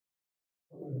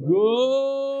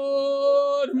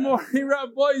Good morning,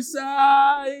 Rabbi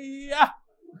Isai.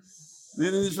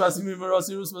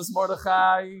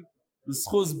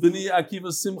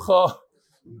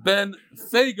 Ben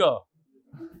Fega.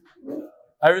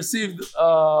 I received a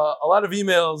lot of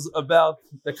emails about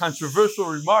the controversial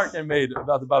remark I made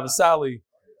about the Baba Sali,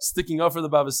 sticking up for the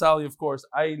Baba Sali, of course.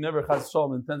 I never, Chas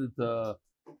Shalom, intended to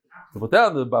put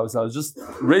down the Baba Sali. Just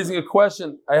raising a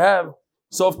question I have.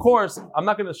 So, of course, I'm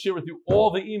not going to share with you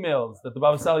all the emails that the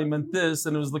Baba Sali meant this,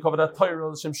 and it was the Kavadat Torah,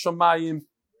 Hashem Shamayim.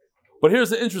 But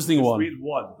here's the interesting one. Read the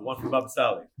one from Baba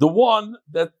Sali. The one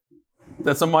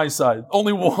that's on my side.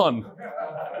 Only one.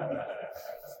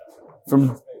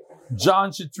 From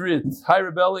John Shitrit. Hi,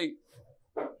 Rebelli.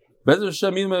 Bezer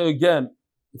Hashem again.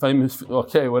 If I miss,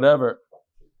 okay, whatever.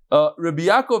 Rabbi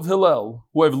Yaakov Hillel,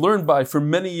 who I've learned by for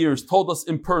many years, told us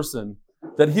in person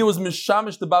that he was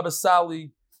Mishamish the Baba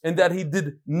Sali and that he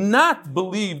did not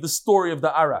believe the story of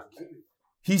the Arak.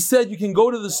 He said you can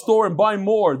go to the store and buy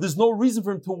more. There's no reason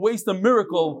for him to waste a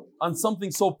miracle on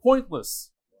something so pointless.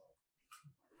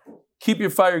 Keep your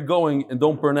fire going and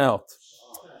don't burn out.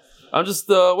 I'm just,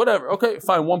 whatever. Okay,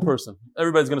 fine, one person.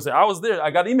 Everybody's going to say, I was there. I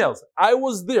got emails. I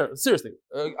was there. Seriously,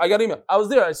 I got email. I was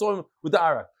there. I saw him with the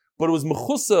Arak. But it was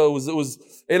mechusa, it was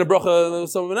Eina Bracha,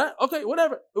 something like that. Okay,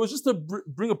 whatever. It was just to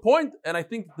bring a point, and I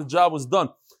think the job was done.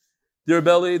 Dear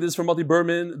Belly, this is from Mati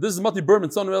Berman. This is Mati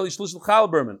Berman, son of Eli Shlish Chal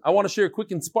Berman. I want to share a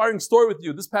quick inspiring story with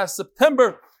you. This past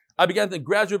September, I began the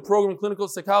graduate program in clinical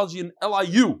psychology in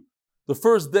LIU. The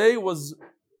first day was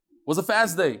a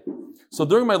fast day. So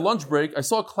during my lunch break, I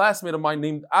saw a classmate of mine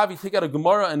named Avi take out a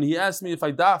Gemara, and he asked me if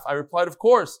I daf. I replied, of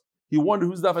course. He wondered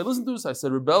whose daf I listened to, so I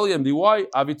said, Rebelli, MDY.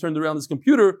 Avi turned around his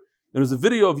computer, and there was a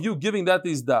video of you giving that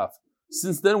day's daf.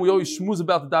 Since then, we always schmooze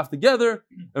about the daf together,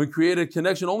 and we created a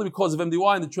connection only because of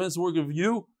MDY and the transfer work of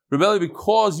you, Rebelli,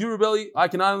 because you, Rebelli, I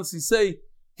can honestly say,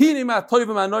 the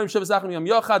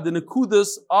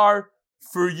Nekudas are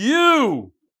for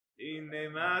you.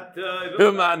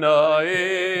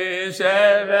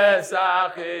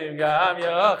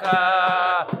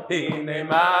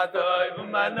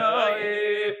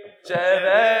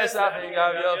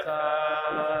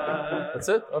 That's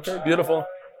it? Okay, beautiful.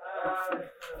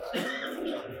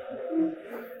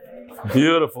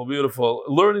 Beautiful, beautiful.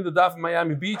 Learning the daf in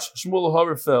Miami Beach, Shmuel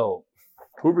Huberfeld.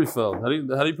 How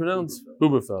do you pronounce?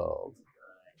 Huberfeld.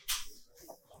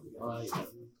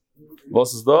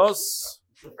 Was is das?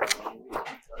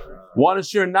 Want to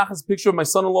share Nachas picture of my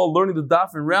son-in-law learning the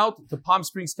daf en route to Palm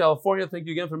Springs, California. Thank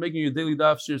you again for making your daily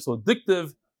daf share so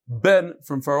addictive. Ben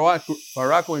from Far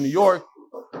Rockaway, New York.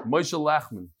 Moshe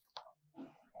Lachman.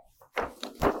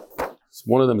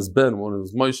 One of them is Ben, one of them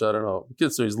is Moshe, I don't know. The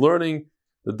kids, so he's learning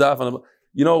the daf.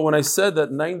 When I said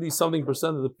that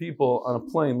 90-something% of the people on a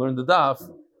plane learn the daf,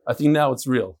 I think now it's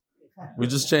real. We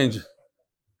just changed it.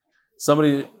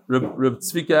 Somebody, Reb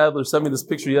Tzvika Adler, sent me this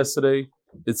picture yesterday.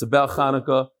 It's about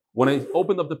Hanukkah. When I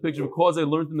opened up the picture, because I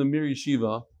learned in the Mir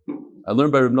Yeshiva, I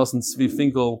learned by Reb Nosson Tzvi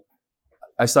Finkel,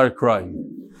 I started crying.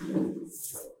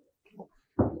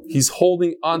 He's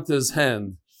holding onto his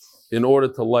hand in order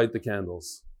to light the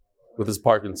candles with his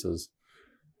Parkinson's.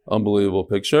 Unbelievable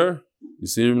picture. You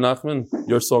see, Reb Nachman?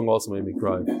 Your song also made me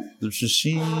cry.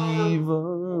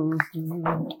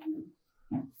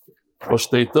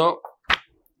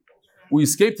 We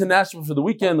escaped to Nashville for the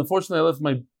weekend. Unfortunately, I left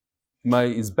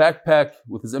his backpack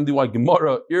with his MDY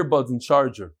Gemara, earbuds, and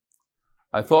charger.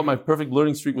 I thought my perfect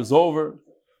learning streak was over.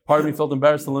 Part of me felt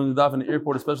embarrassed to learn the daf in the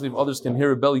airport, especially if others can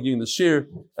hear a belly giving the shir.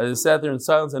 As I sat there in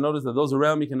silence, I noticed that those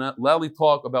around me cannot loudly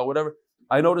talk about whatever.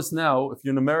 I notice now, if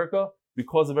you're in America,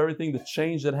 because of everything, the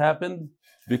change that happened,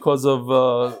 because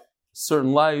of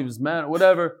certain lives, man,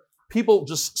 whatever, people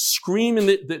just scream and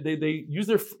they use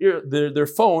their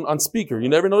phone on speaker. You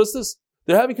never notice this?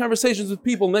 They're having conversations with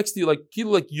people next to you, like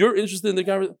you're interested in the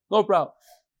conversation. No problem.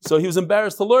 So he was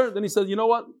embarrassed to learn. Then he said, you know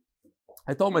what?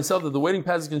 I told myself that the waiting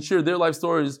passengers can share their life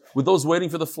stories with those waiting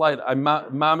for the flight.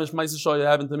 Mamish Maisha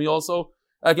happened to me also.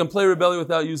 I can play Rebellion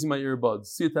without using my earbuds.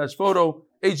 See attached photo.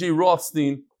 AJ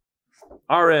Rothstein,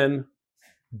 RN,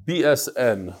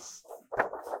 BSN.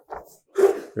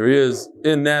 Here he is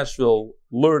in Nashville,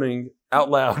 learning out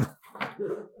loud.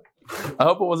 I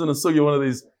hope it wasn't a sugi, one of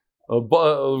these. We're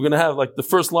going to have like the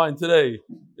first line today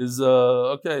is,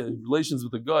 relations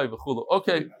with the guy.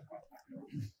 Okay.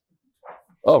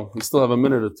 Oh, we still have a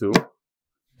minute or two,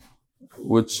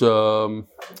 which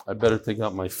I better take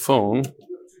out my phone.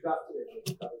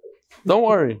 Don't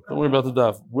worry about the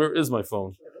daf. Where is my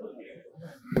phone?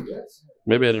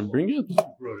 Maybe I didn't bring it.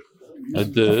 I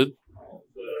did.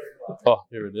 Oh,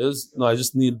 here it is. No, I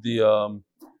just need the.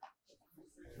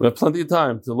 We have plenty of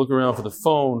time to look around for the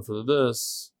phone, for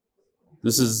this.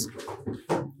 This is,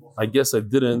 I guess I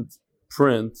didn't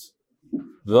print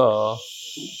the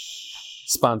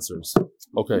sponsors.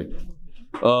 Okay.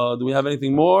 Do we have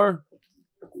anything more?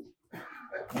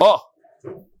 Oh!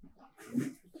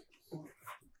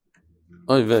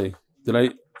 Oy vey.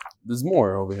 There's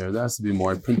more over here. There has to be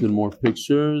more. I printed more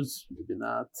pictures. Maybe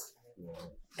not.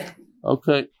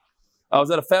 Okay. I was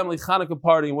at a family Hanukkah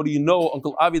party, and what do you know?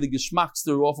 Uncle Avi, the Geschmackster,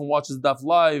 who often watches Daf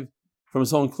Live from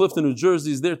his home in Clifton, New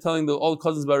Jersey, is there telling all the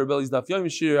cousins about Rebelli's Daf Yom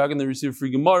Shir. How can they receive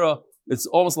free Gemara? It's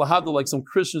almost lahadal, like some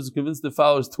Christians who convince their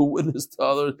followers to witness to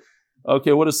others.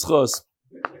 Okay, what is schos?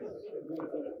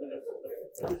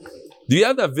 Do you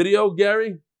have that video,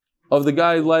 Gary, of the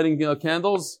guy lighting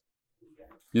candles?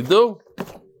 You do?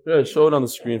 Yeah, show it on the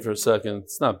screen for a second.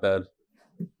 It's not bad.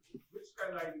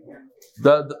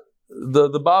 The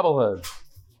bobblehead.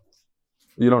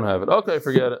 You don't have it. Okay,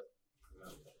 forget it.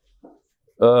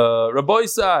 Rabbi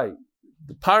Isai,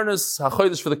 the Parnas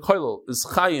HaChodesh for the Koilel is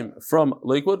Chaim from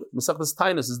Lakewood. Masechtas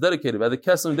Tainus is dedicated by the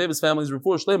Kessler and Davis families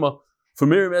Refuah Shlema for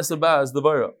Miriam Esther Baz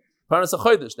Devara. Parnas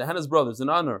HaChodesh, the Hannah's brothers, in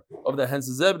honor of the Hans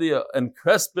Zebdia and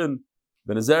Crespin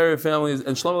Ben Azariah families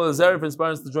and Shlomo Azariah for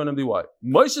inspiring us to join MDY.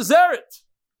 Moshe Zaret!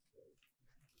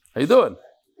 How you doing?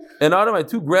 In honor of my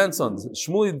two grandsons,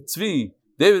 Shmuli Tzvi,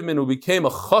 David Min, who became a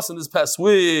chassan this past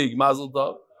week, Mazel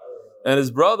Tov, and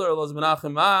his brother, Elaz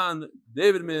Menachem Man,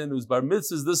 David Min, who's bar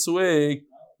mitzvahs this week,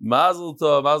 Mazel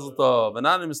Tov,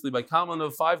 anonymously by common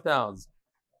of 5 towns.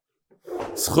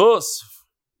 Schus,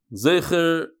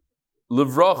 Zecher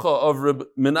Livracha of Reb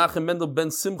Menachem Mendel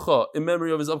ben Simcha in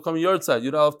memory of his upcoming yahrzeit,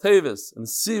 Yud Aleph Tevis, and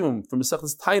Simum from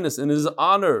Masechtas Tainus in his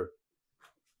honor.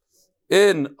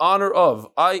 In honor of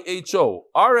IHO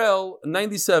RL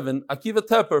 97 Akiva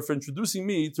Tepper for introducing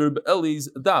me to Reb Eli's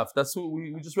daf. That's who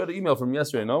we just read an email from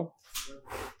yesterday, no?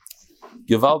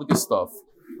 Gewaldige stuff.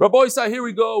 Rabbi Isai, here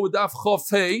we go with daf Chof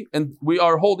Hey, and we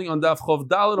are holding on daf Chof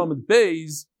Dalet Omid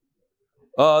Beis,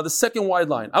 the second wide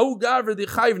line. Au Gaver the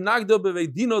Chayv Nagda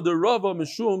Beveidino the Rava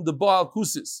Mishum the Baal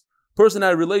Kusis. Person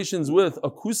had relations with a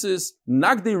Kusis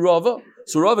Nagdi Rava,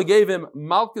 so Rava gave him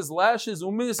Malchus lashes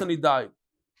umis and he died.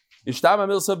 The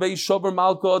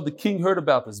king heard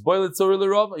about this. He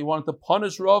wanted to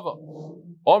punish Rava.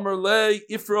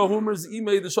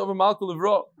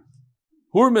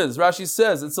 Hurmez, Rashi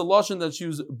says, it's a lashon that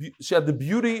she had the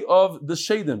beauty of the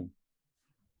Shadim.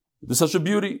 There's such a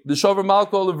beauty. The Shover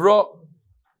Malko Livra.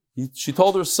 She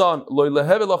told her son, don't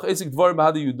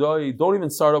even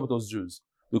start up with those Jews.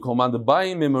 Whatever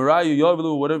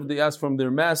they ask from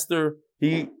their master,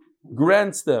 he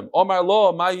grants them. Omar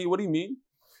Lo, Mahi, what do you mean?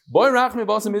 When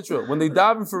they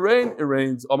daven for rain, it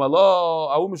rains.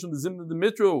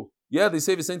 Yeah, they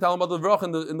say the same time in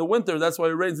the winter. That's why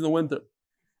it rains in the winter.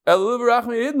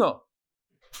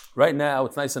 Right now,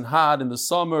 it's nice and hot in the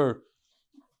summer.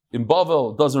 In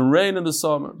Bavel, it doesn't rain in the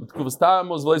summer.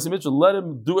 Let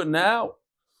him do it now.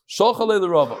 You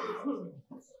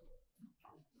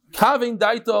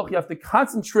have to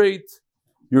concentrate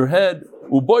your head.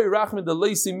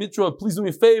 Please do me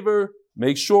a favor.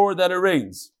 Make sure that it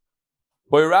rains.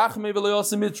 He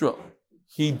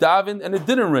davened and it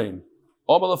didn't rain.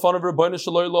 Rabbi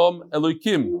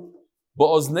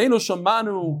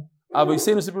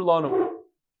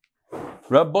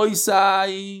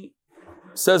Isai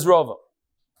says Rava.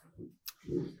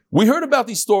 We heard about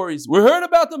these stories. We heard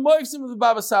about the Moifsim of the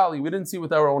Baba Sali. We didn't see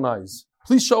with our own eyes.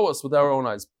 Please show us with our own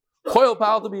eyes. Oh,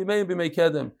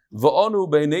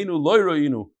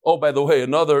 by the way,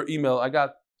 another email. I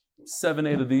got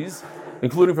 7-8 of these,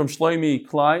 including from Shlomi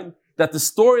Klein, that the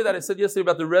story that I said yesterday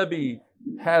about the Rebbe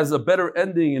has a better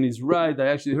ending, and he's right. I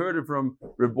actually heard it from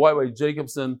Reb Y.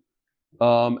 Jacobson.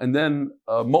 And then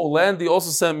Mo Landy also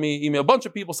sent me email. A bunch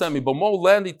of people sent me, but Mo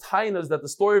Landy tainas that the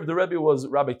story of the Rebbe was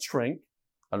Rabbi Trink.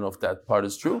 I don't know if that part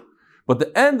is true. But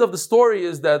the end of the story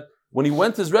is that when he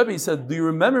went to his Rebbe, he said, do you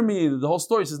remember me? The whole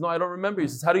story. He says, no, I don't remember. He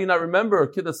says, how do you not remember a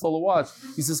kid that stole a watch?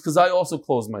 He says, because I also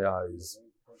closed my eyes.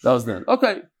 That was then.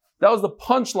 Okay. That was the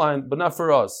punchline, but not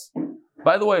for us.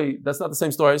 By the way, that's not the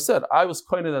same story I said. I was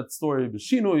kind of that story.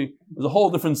 B'shinui it was a whole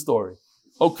different story.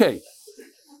 Okay.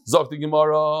 Zok the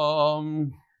Gemara.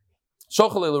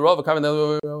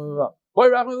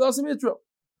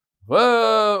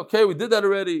 Well, okay, we did that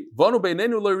already.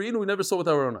 We never saw with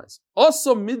our own eyes.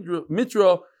 Also,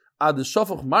 Mitra ad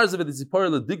shafach marzevet tzipor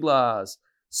lediglas.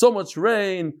 So much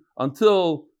rain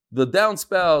until the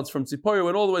downspouts from Tzipori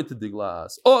went all the way to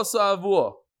Diglas. Also,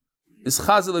 Avua.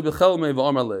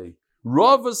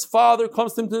 Rava's father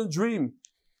comes to him to a dream.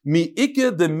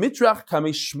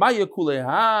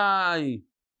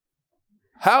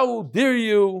 How dare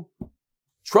you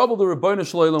trouble the Rebbeinu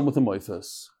Shalom with a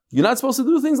moifas? You're not supposed to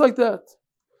do things like that.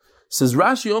 Says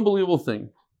Rashi, unbelievable thing,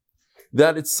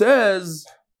 that it says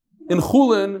in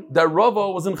Chulin that Rava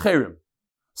was in Cherem.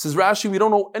 Says Rashi, we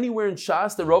don't know anywhere in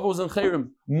Shas that Rava was in Cherem.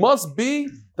 Must be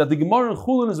that the Gemara in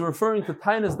Chulin is referring to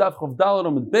Tainas Daf Chav Daled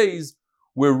Amud Beis,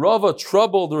 where Rava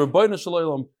troubled the Rebbeinu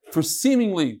Shalom for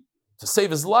seemingly to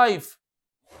save his life.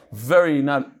 Very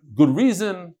not good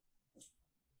reason.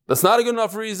 That's not a good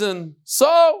enough reason.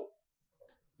 So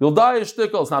you'll die a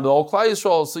shtickle. It's not the whole Klal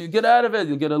Yisrael, so you get out of it.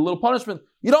 You'll get a little punishment.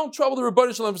 You don't trouble the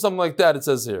Rebbeinu Shalom for something like that. It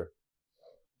says here.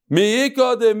 And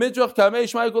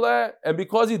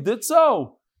because he did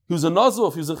so, he was a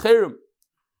nazuf, he was a cherem.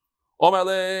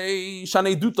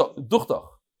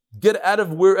 Get out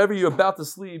of wherever you're about to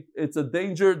sleep. It's a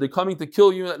danger. They're coming to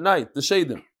kill you at night. The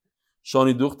shadim.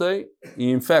 Shani duchte.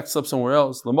 He in fact slept somewhere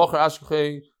else. I guess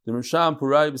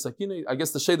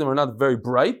the shadim are not very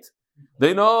bright.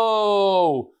 They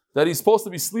know that he's supposed to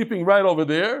be sleeping right over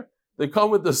there. They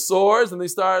come with the swords and they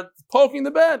start poking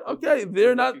the bed. Okay,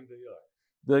 they're not.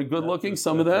 They're good looking,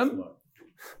 some of them.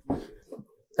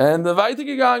 And the Vaitik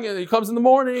gegangen, he comes in the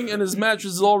morning and his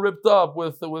mattress is all ripped up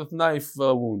with knife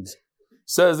wounds.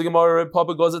 Says the Gemara,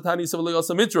 Papa goes at Tani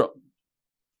Mitra.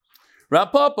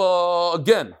 Rav Papa,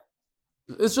 again,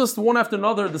 it's just one after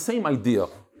another, the same idea.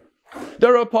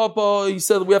 There Rav Papa, he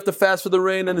said we have to fast for the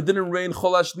rain and it didn't rain,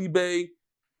 Cholash Libe.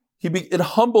 It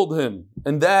humbled him.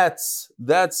 And that's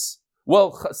sorry,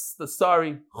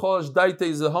 Cholash Daite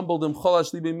is humbled him.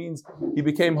 Cholash Libe means he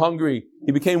became hungry,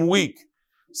 he became weak.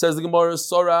 Says the Gemara,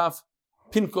 Soraf,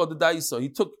 Pinko the Daisa.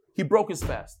 He broke his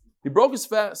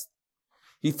fast.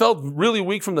 He felt really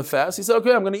weak from the fast. He said,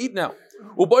 okay, I'm going to eat now.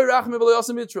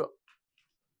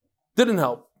 Didn't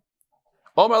help.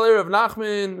 Omar Rav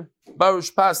Nachman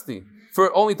Baruch Pasti,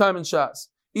 for only time in Shas.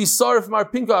 Isarif Mar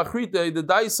Pinka Achrite, the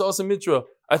Daisa Asa Mitra.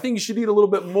 I think you should eat a little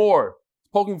bit more.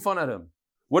 Poking fun at him.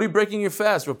 What are you breaking your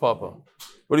fast, Rav Papa?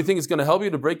 What do you think is going to help you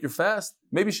to break your fast?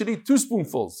 Maybe you should eat 2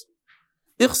 spoonfuls.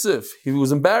 Ichsif, he was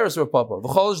embarrassed, Rav Papa.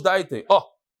 V'cholash daite.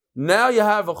 Oh, now you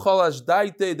have a cholash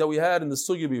daite that we had in the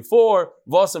sugya before.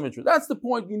 Vasamitra. That's the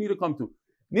point you need to come to.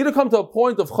 You need to come to a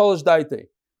point of cholash daite.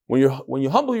 When you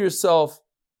humble yourself,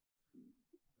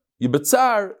 you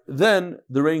betzar, then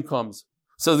the rain comes.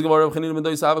 Says the Gemara, Reb Chanina ben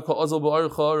Doisa, Avakal Azal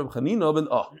Ba'archa, Reb Chanina ben,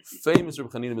 famous Reb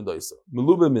Chanina ben Doisa.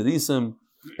 Melube Medisim.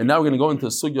 And now we're going to go into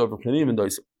the sugya of Reb Chanina ben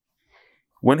Doisa.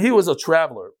 When he was a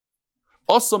traveler,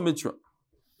 Asa Mitra,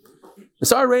 it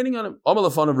started raining on him.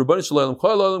 What's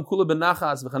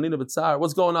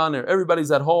going on there? Everybody's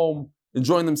at home,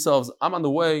 enjoying themselves. I'm on the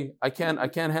way. I can't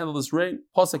handle this rain.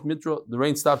 Pasek Mitra, the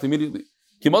rain stopped immediately.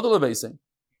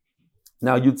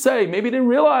 Now you'd say, maybe he didn't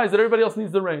realize that everybody else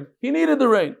needs the rain. He needed the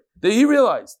rain. He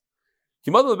realized.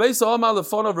 Now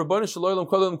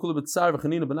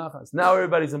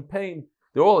everybody's in pain.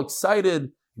 They're all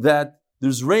excited that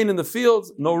there's rain in the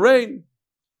fields. No rain.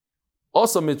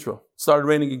 Also Mitra. Started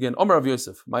raining again. Omar Rav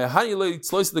Yosef. We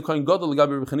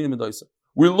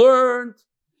learned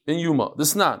in Yuma, the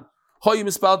Snan. I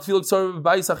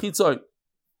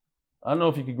don't know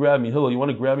if you could grab me. Hillel, you want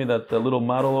to grab me that little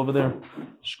model over there?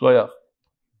 Shkoyach.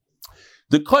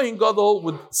 The Kohen Gadol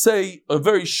would say a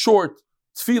very short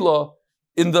tefillah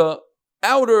in the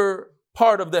outer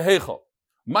part of the Heichal.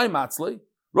 My matzli.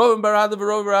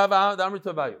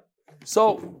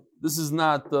 So, this is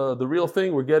not the real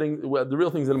thing. The real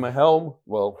thing's in my helm.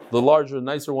 Well, the larger,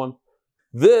 nicer one.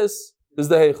 This is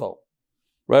the Heichal.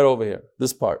 Right over here.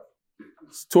 This part.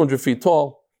 It's 200 feet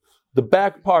tall. The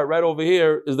back part right over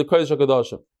here is the Kodesh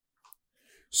HaKadoshim.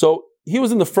 So, he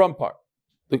was in the front part.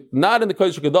 Not in the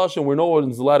Kodesh HaKadoshim where no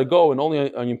one's allowed to go and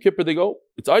only on Yom Kippur they go.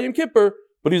 It's on Yom Kippur,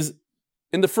 but he's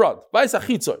in the front. Where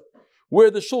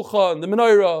the Shulchan, the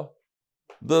Menorah,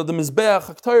 the Mizbeach,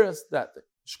 HaKtoras, that thing.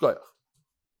 Shkoyach.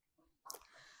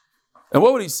 And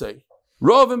what would he say?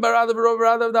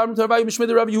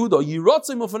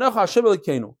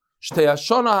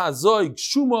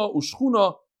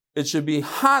 It should be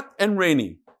hot and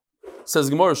rainy. Says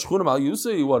Gemara, Shchuna Mal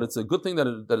Yusi, what? It's a good thing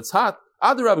that it's hot.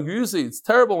 Other Rabbi Yusi, it's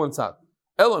terrible when it's hot.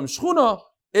 Elam Shchuna,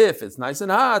 if it's nice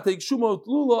and hot, take Shuma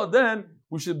Tlula, then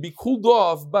we should be cooled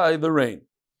off by the rain.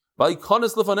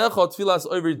 That's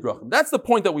the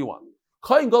point that we want.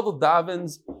 Kohen Gadol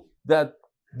davens that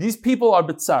these people are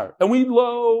bitzar. And we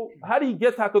know, how do you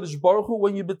get HaKadosh Baruch Hu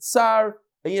when you bitzar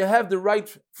and you have the right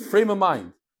frame of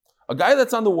mind? A guy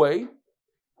that's on the way,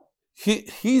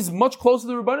 he's much closer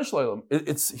to the Rebbeinu Shalom.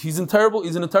 He's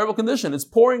in a terrible condition. It's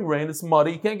pouring rain, it's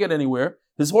muddy, he can't get anywhere.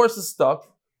 His horse is stuck.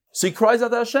 So he cries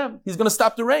out to Hashem. He's going to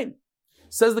stop the rain.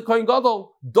 Says the Kohen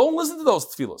Gadol, don't listen to those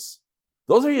tefillos.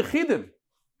 Those are yechidim.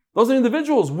 Those are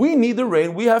individuals. We need the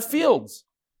rain. We have fields.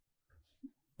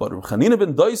 But Chanina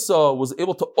ben Doisa was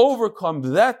able to overcome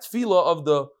that tefillah of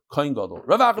the Kohen Gadol.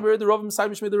 Rav Achaber the Rav Mesai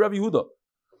Mishmei the Rav Yehuda.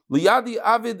 Liyadi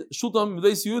Avid Shultam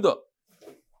V'Deis Yehuda.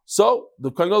 So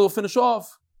the Kohen Gadol will finish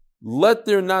off. Let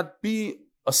there not be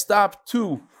a stop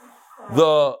to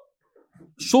the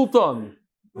Shultan,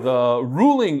 the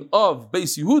ruling of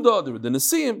Beis Yehuda, the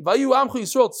Nesiim. Vayu Amcha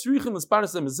Yisrael Tzrichim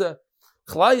L'Sparnas Emezeh.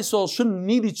 Klal Yisrael shouldn't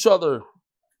need each other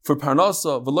for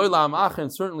Parnasa, V'loy La'am Achen,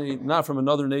 and certainly not from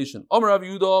another nation. Omer Rav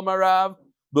Yehuda, Omer Rav,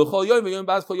 B'chol Yoyim V'Yoyim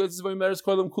Bas Kol Yotzis V'Yoyim Meres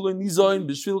Kolam Kulei Nizoin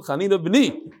B'Shvil Chanina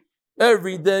B'ni.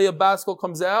 Every day a Baskol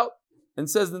comes out and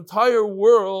says the entire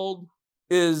world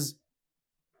is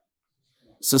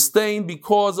sustained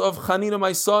because of Chanina,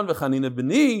 my son, V'Chanina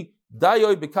B'ni,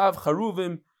 Dayoy B'Kav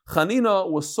Charuvim. Chanina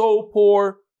was so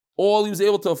poor, all he was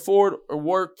able to afford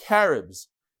were caribs.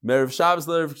 Merev Shabbos,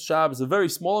 Lerev Shabbos, a very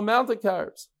small amount of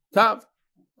caribs. Kav.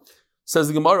 Says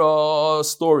the Gemara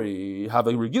story. Have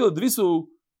a regila drisu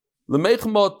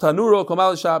lemechma tanuro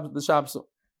kamal Shabbos.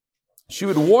 She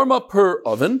would warm up her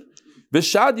oven.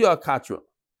 Vishadia a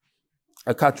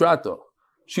katrato.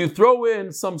 She would throw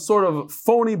in some sort of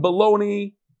phony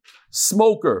baloney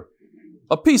smoker,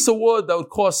 a piece of wood that would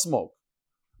cause smoke.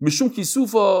 Mishum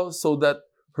kisufa, so that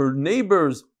her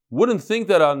neighbors wouldn't think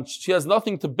that she has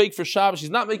nothing to bake for Shabbos. She's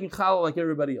not making challah like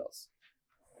everybody else.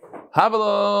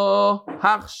 Havala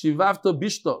hach shivavta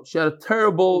bishta. She had a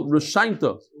terrible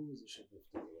reshainta.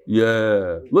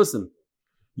 Yeah. Listen,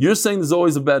 you're saying there's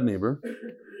always a bad neighbor.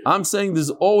 I'm saying there's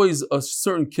always a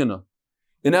certain kinna.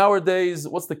 In our days,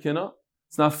 what's the kinna?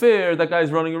 It's not fair. That guy's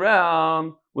running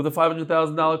around with a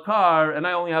 $500,000 car and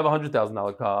I only have a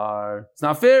 $100,000 car. It's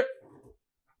not fair.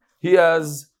 He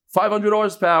has 500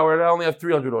 horsepower and I only have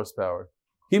 300 horsepower.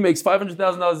 He makes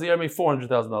 $500,000 a year, I make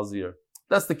 $400,000 a year.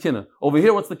 That's the kinna. Over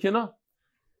here, what's the kinna?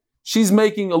 She's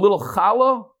making a little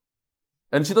challah,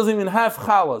 and she doesn't even have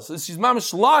challah. So she's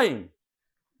mamish lying.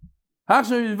 You're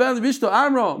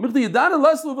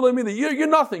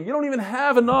nothing. You don't even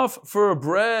have enough for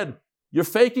bread. You're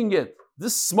faking it.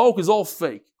 This smoke is all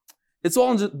fake. It's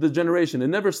all in the generation. It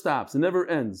never stops. It never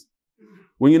ends.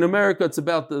 When you're in America, it's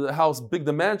about how big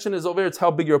the mansion is. Over here, it's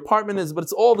how big your apartment is, but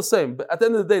it's all the same. But at the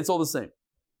end of the day, it's all the same.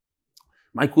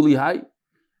 My kuli hai.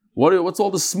 What's all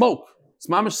the smoke? It's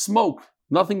mamish smoke.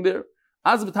 Nothing there.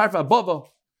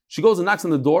 She goes and knocks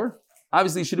on the door.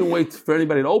 Obviously, she didn't wait for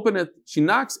anybody to open it. She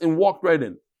knocks and walked right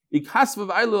in.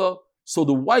 So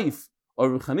the wife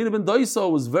of Chanina ben Doisa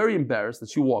was very embarrassed that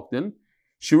she walked in.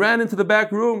 She ran into the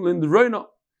back room.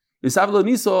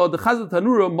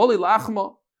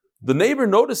 The neighbor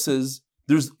notices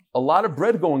there's a lot of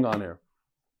bread going on here.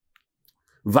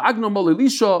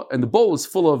 And the bowl is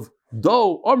full of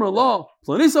dough.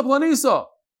 Planisa, planisa.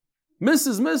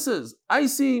 Mrs. I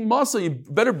see masa. You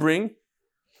better bring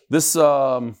this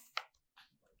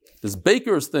this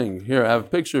baker's thing. Here, I have a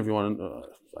picture if you want.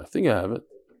 I think I have it.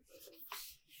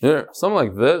 Here, something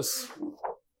like this.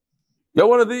 Get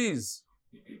one of these.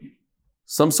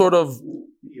 Some sort of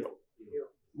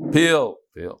peel.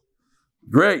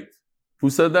 Great. Who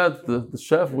said that? The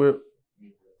chef? What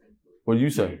do you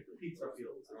say?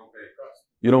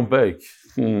 You don't bake.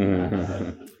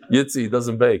 Yitzi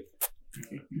doesn't bake.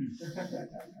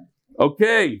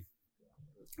 Okay.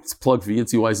 Let's plug for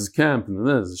Yitzi Weiss's camp. And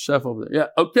there's a chef over there. Yeah,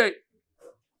 okay.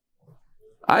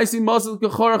 I see Moses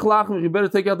Kechorach Lachem. You better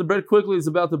take out the bread quickly. It's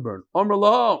about to burn. Where do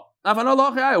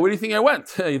you think I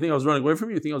went? You think I was running away from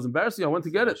you? You think I was embarrassing? I went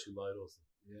to get it. She lied also.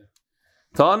 Yeah.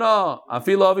 Tana,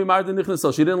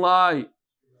 she didn't lie.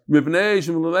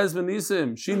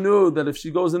 She knew that if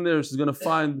she goes in there, she's going to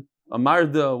find a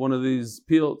marda, one of these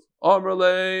peels.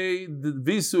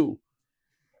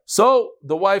 So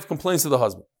the wife complains to the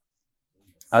husband.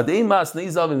 It's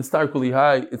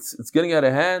getting out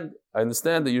of hand. I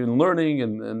understand that you're learning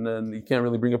and you can't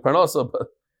really bring a parnasa,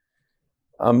 but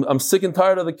I'm sick and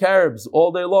tired of the caribs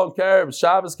all day long. Caribs,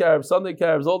 Shabbos caribs, Sunday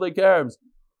caribs, all day caribs.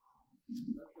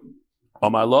 Oh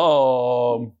my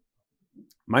Lord,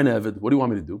 my Nevid, what do you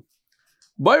want me to do?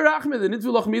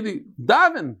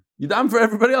 Daven. You daven for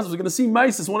everybody else. We're going to see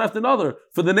mices one after another.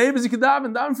 For the neighbors, you can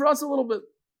daven for us a little bit.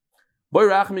 A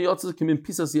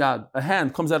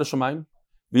hand comes out of Shemaim.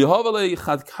 The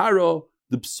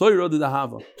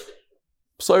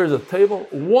psoir is a table,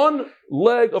 one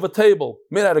leg of a table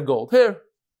made out of gold. Here,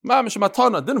 mamish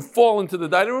matana, didn't fall into the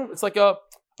dining room. It's like a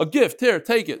gift. Here,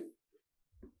 take it.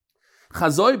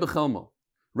 Chazoi b'chelma.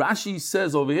 Rashi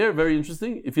says over here, very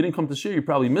interesting. If you didn't come to shir, you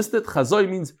probably missed it. Chazoi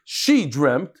means she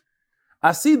dreamt.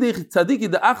 Asidich tzadiki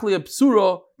de'achli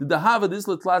psuro dehava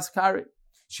dislet las kari.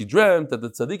 She dreamt that the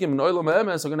tzadikim in Olam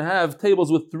Ha'emes are going to have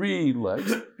tables with 3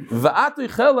 legs.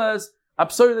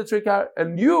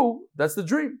 And you, that's the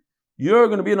dream. you're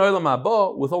going to be an Olam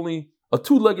Haba with only a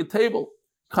two-legged table.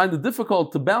 Kind of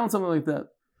difficult to balance something like that.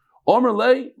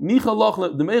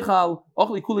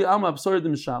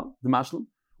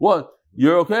 What?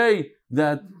 You're okay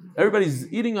that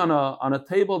everybody's eating on a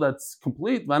table that's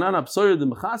complete? It's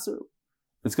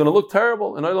going to look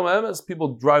terrible. In Olam Emes,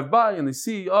 people drive by and they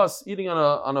see us eating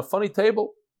on a funny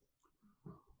table.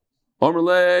 What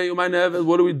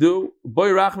do we do?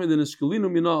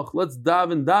 Let's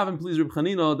daven, please, Reb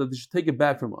Chanina, that they should take it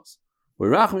back from us.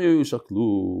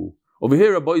 Over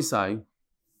here, Rabbi Isai,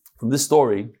 from this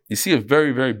story, you see a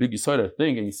very, very big Yisod, I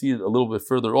think, and you see it a little bit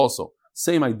further also.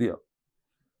 Same idea.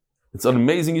 It's an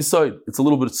amazing Yisod. It's a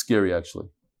little bit scary, actually.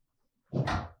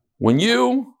 When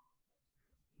you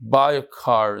buy a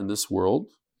car in this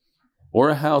world, or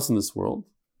a house in this world,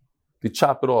 they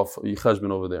chop it off, a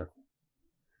Yichashbin over there.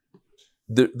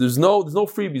 There's no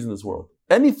freebies in this world.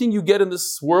 Anything you get in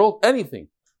this world, anything,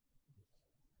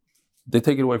 they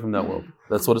take it away from that world.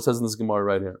 That's what it says in this Gemara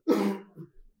right here.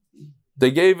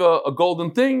 They gave a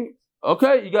golden thing.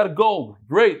 Okay, you got a gold.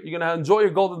 Great. You're going to enjoy your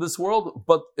gold in this world.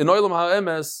 But in Olam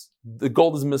HaEmes, the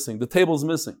gold is missing. The table is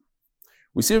missing.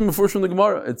 We see it before from the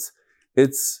Gemara. It's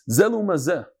Zelu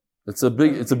Mazeh. It's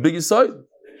a big side.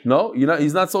 No,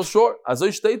 he's not so short.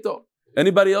 Azoy Shteito.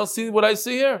 Anybody else see what I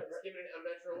see here?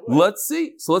 Let's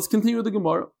see. So let's continue with the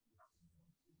Gemara.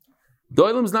 The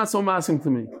Olam is not so massive to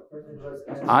me.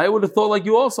 I would have thought like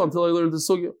you also until I learned the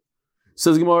Sugya.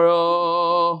 Says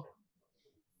Gemara,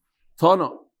 Tana.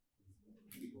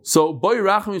 So Boy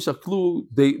Racham Shaklu,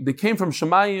 they came from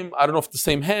Shemayim. I don't know if the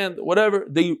same hand, whatever.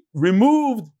 They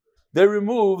removed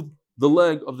the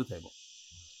leg of the table.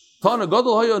 Tana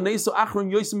Gadol Haya Neso Achron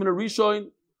Yosim in a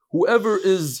Rishoin. Whoever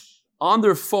is on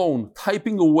their phone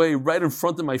typing away right in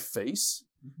front of my face.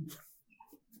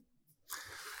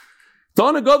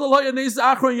 Tana Gadol Haya Neso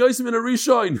Achron Yosim in a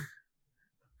Rishoin.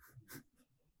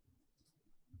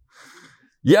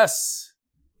 Yes,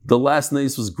 the last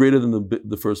nace was greater than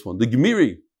the first one. The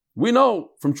Gemiri, we know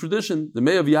from tradition, the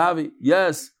Mei of Yavi,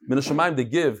 yes, Min HaShamayim, they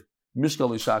give Mishkal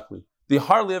Ishakli. They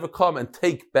hardly ever come and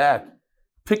take back,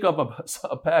 pick up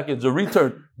a package, a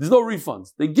return. There's no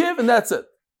refunds. They give and that's it.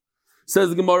 Says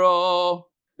the Gemara.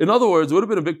 In other words, it would have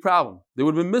been a big problem. They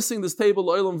would have been missing this table,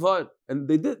 Olam Vad. And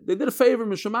they did a favor,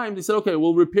 Min HaShamayim. They said, okay,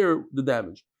 we'll repair the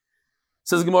damage.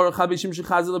 Says the Gemara,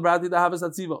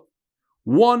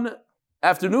 one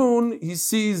afternoon, he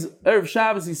sees Erev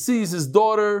Shabbos. He sees his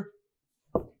daughter,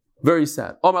 very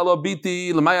sad. These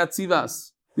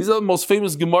are the most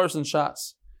famous Gemaras in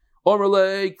Shas. I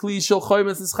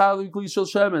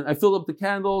filled up the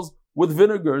candles with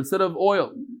vinegar instead of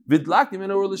oil.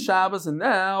 And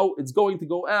now it's going to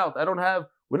go out.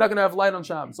 We're not going to have light on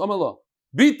Shabbos.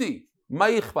 Biti,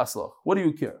 what do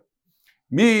you care?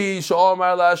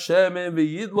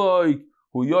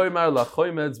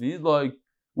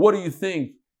 What do you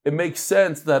think? It makes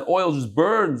sense that oil just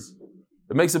burns.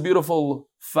 It makes a beautiful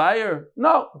fire.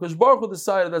 No, because Baruch Hu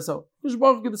decided that's how. Because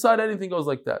Baruch Hu can decide anything goes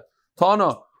like that.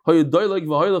 Tana.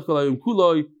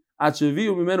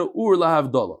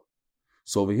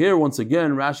 So over here, once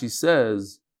again, Rashi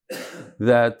says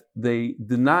that they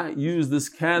did not use this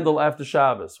candle after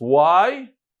Shabbos. Why?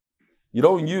 You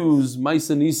don't use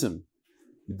Ma'aseh Nisim.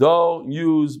 You don't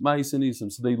use Ma'aseh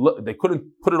Nisim. So they couldn't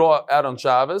put it all out on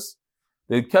Shabbos.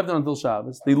 They kept it until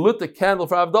Shabbos. They lit the candle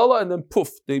for Havdalah and then poof,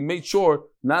 they made sure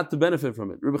not to benefit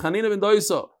from it. Rabbi Chanina ben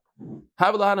Doisa,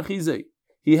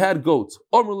 he had goats.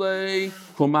 They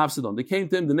came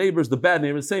to him, the neighbors, the bad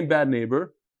neighbor, same bad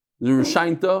neighbor, the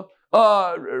Rishainta.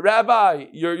 Rabbi,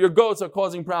 your goats are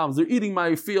causing problems. They're eating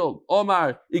my field.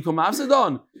 Omar,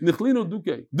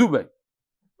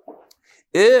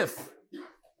 if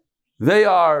they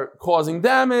are causing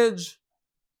damage,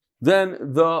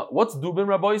 then what's Dubin,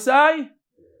 Rabbi Isai?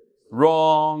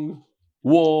 Wrong.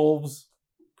 Wolves.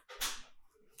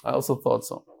 I also thought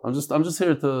so. I'm just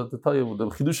here to tell you the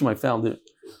chidushim I found here.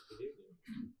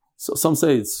 So some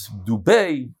say it's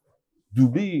Dubei,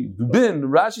 Dubi, Dubin.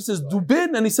 Rashi says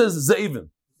Dubin and he says Zavin.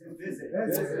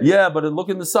 Yeah, but look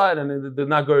in the side and they're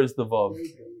not going to the vav.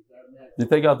 They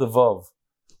take out the vav.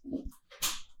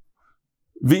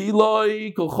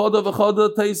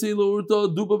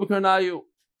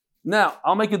 Now,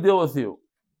 I'll make a deal with you.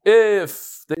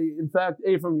 If they, in fact,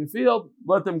 ate from your field,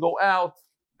 let them go out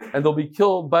and they'll be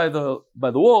killed by the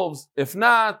wolves. If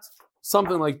not,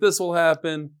 something like this will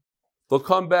happen. They'll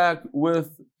come back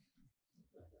with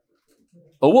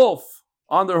a wolf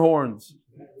on their horns.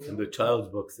 In the child's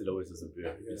books, it always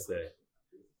disappears. You say,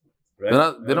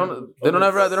 right? They don't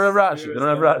have Rashi. They don't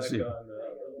have Rashi.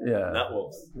 Yeah, not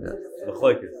wolves. Yeah.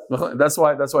 That's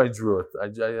why I drew it.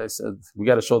 I said we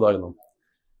got to show the island.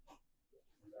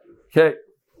 Okay.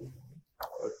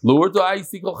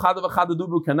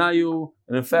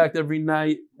 And in fact, every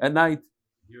night, at night,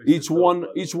 each one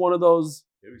of those.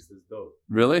 Here he says dove.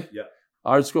 Really? Yeah.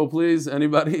 Art scroll, please.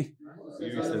 Anybody?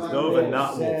 Here he says dove and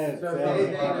not wolf.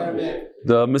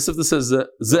 The Mesivta says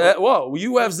Zev. Whoa,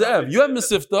 you have Zev. You have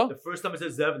Mesivta. The first time it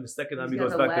says Zev, and the second time he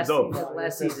goes back to dove.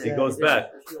 He goes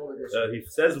back. He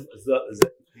says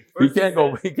He can't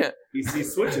go. He can't. He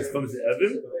switches from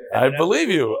Zevim. I believe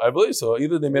you. I believe so.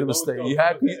 Either they made a mistake. You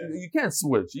can't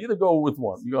switch. You either go with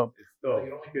one. You go.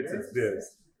 It's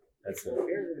beers. That's it.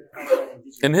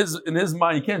 In his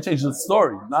mind, you can't change the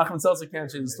story. Nachman Seltzer can't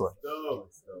change the story.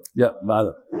 Yeah,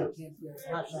 Vada.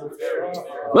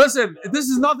 Listen, this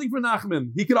is nothing for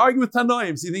Nachman. He can argue with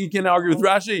Tanoim. So you think he can argue with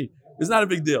Rashi? It's not a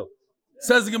big deal.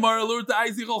 Says the Gemara, Lord to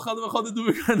Isaac,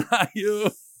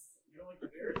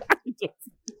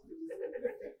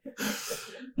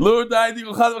 Lord, I think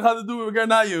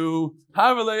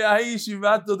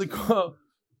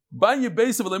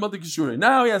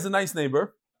now he has a nice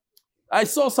neighbor. I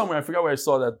saw somewhere, I forgot where I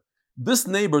saw that. This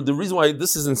neighbor, the reason why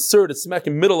this is inserted smack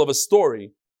in the middle of a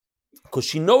story, because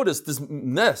she noticed this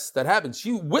mess that happened.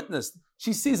 She witnessed.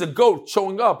 She sees a goat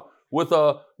showing up with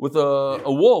a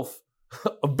wolf,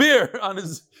 a bear on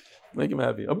his. Make him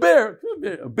happy. A bear,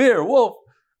 a wolf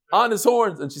on his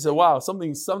horns, and she said, "Wow,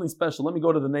 something special. Let me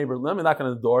go to the neighbor. Let me knock on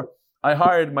the door." I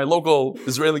hired my local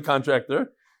Israeli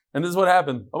contractor, and this is what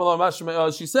happened.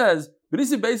 She says,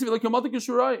 "Basically, like you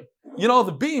know,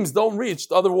 the beams don't reach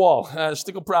the other wall.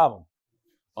 Shtickle problem."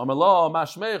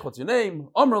 What's your name?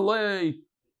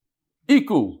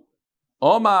 Iku.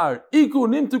 Omar, Iku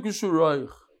nimtu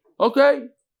kishurayich. Okay?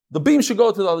 The beam should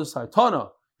go to the other side.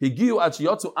 Tana. Higiu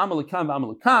achiyotsu amalekan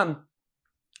v'amalekan.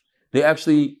 They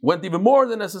actually went even more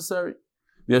than necessary.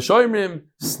 V'yashoymrim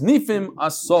snifim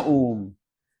asoum.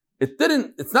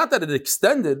 It's not that it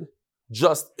extended,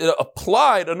 just it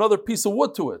applied another piece of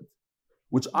wood to it.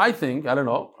 Which I think, I don't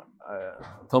know,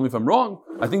 tell me if I'm wrong,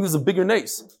 I think this is a bigger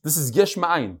nace. This is yesh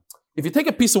ma'ayin. If you take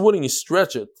a piece of wood and you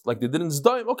stretch it, like they did in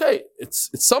Zdaim, okay, it's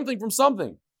something from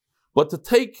something. But to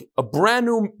take a brand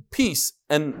new piece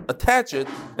and attach it,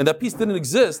 and that piece didn't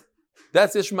exist,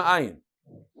 that's yesh ma'ayin.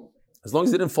 As long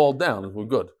as it didn't fall down, we're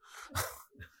good.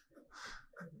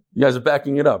 You guys are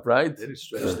backing it up, right? They didn't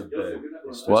stretch the bed.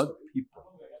 What? The people.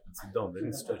 It's a dome. They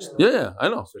didn't stretch the Yeah, I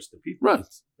know. Stretch the people. Right.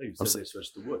 No, you said they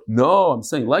stretched the wood. No, I'm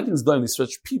saying like in Zdaim, they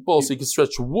stretch people so you can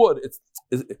stretch wood. It's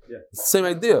the same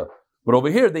idea. But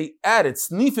over here, they added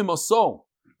snifim osom.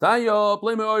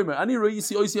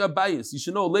 You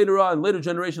should know later on, later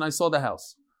generation, I saw the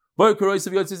house. It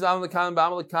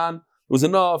was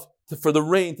enough for the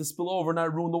rain to spill over and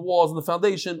not ruin the walls and the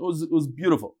foundation. It was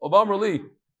beautiful.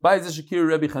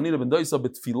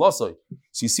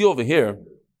 So you see over here,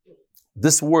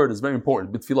 this word is very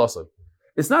important.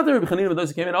 It's not that Rabbi Chanina ben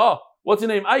Dosa came in, oh, what's your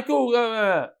name?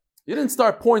 Aiku. He didn't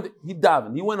start pointing. He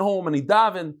davened. He went home and he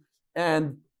davened,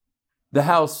 and the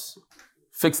house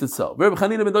fixed itself. Rabbi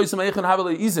Chanina ben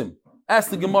Dosa asked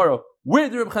the Gemara, where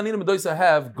did Rabbi Chanina ben Dosa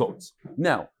have goats?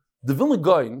 Now, the Vilna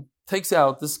Gaon takes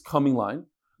out this coming line,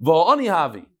 Va'ani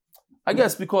havi. I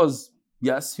guess because,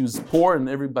 yes, he was poor and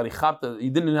everybody chapta, he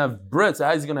didn't have bread, so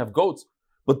how is he going to have goats?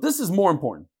 But this is more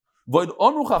important. So the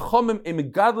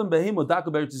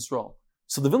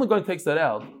Vilna Gaon takes that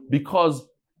out because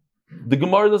the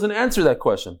Gemara doesn't answer that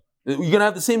question. You're going to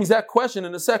have the same exact question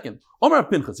in a second. Omar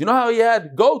Pinchas, you know how he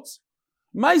had goats?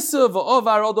 Somebody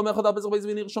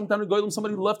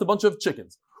left a bunch of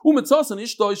chickens. And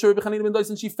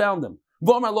she found them.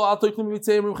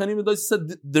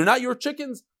 Said, they're not your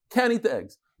chickens, can't eat the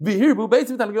eggs. There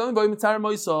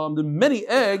are many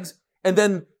eggs, and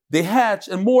then they hatch,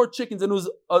 and more chickens, and it was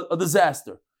a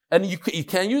disaster. And you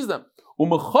can't use them. You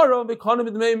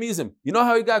know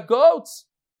how he got goats?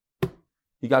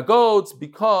 He got goats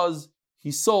because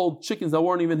he sold chickens that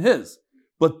weren't even his.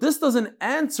 But this doesn't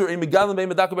answer a Megalim Bein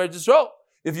Medaka B'Eretz Yisrael.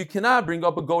 If you cannot bring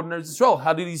up a goat in Eretz Yisrael,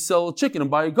 how did he sell a chicken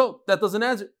and buy a goat? That doesn't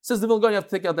answer. Says the Vilna Gaon, you have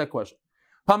to take out that question.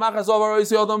 And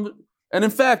in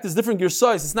fact, there's different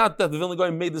Gersais. It's not that the Vilna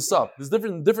Gaon made this up. There's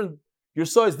different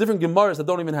Gersais, different Gemaras that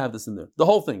don't even have this in there. The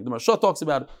whole thing. The Marsha talks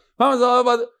about it.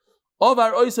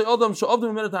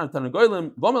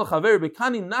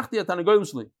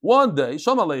 One day,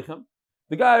 Shalom Aleichem,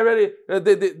 the guy already,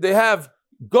 they have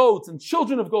goats and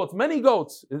children of goats, many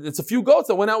goats. It's a few goats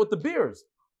that went out with the beers.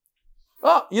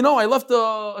 Oh, you know, I left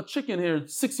a chicken here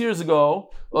 6 years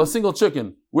ago, a single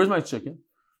chicken. Where's my chicken?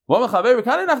 Could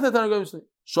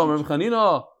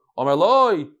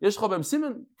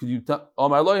you tell?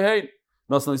 Hey,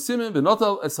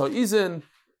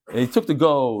 and he took the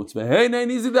goats.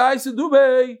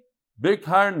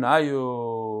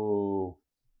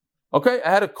 Okay,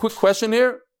 I had a quick question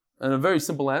here and a very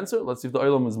simple answer. Let's see if the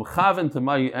Olam is mechaven to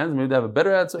my answer. Maybe they have a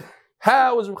better answer.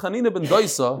 How is Reb Chanina ben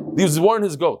Doisa? He was warning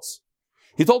his goats.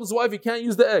 He told his wife he can't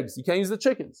use the eggs, he can't use the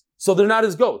chickens, so they're not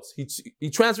his goats. He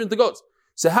transferred into goats.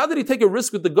 So how did he take a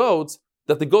risk with the goats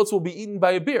that the goats will be eaten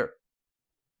by a bear?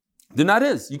 They're not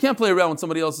his. You can't play around with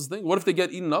somebody else's thing. What if they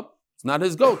get eaten up? It's not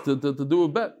his goat to do a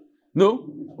bet. No,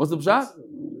 what's the pshat?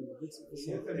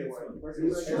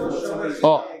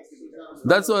 Oh.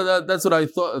 That's what I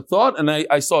thought, and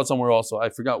I saw it somewhere also. I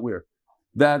forgot where.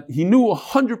 That he knew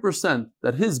 100%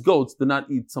 that his goats did not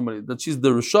eat somebody. That she's the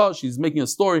Rasha, she's making a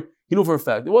story. He knew for a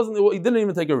fact. He didn't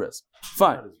even take a risk.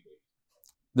 Fine.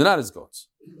 They're not his goats.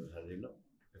 How did he know?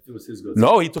 If it was his goats.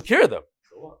 No, he took care of them.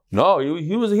 No,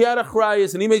 he had a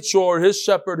chrayas, and he made sure his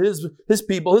shepherd, his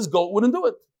people, his goat wouldn't do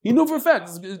it. He knew for a fact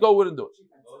his goat wouldn't do it. It's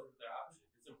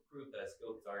a proof that his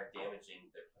goats aren't damaging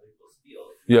their people's field.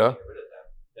 Yeah.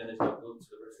 Then there's no goats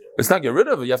to the rest of It's not get rid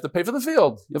of it. You have to pay for the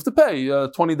field. You have to pay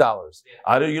 $20.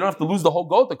 You don't have to lose the whole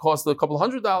goat that costs a couple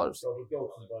 $100.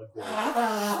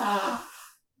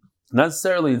 Not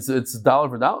necessarily. It's dollar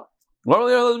for dollar.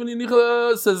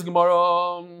 Says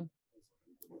Gemara.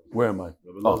 Where am I?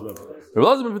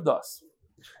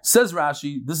 Says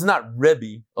Rashi. This is not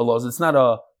Rebbe Elazar. It's not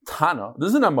a Tana.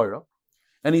 This is not Moira.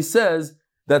 And he says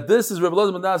that this is Rebbe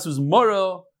Elazar ben Das, who's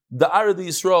Moira, the Arad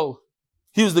Yisrael.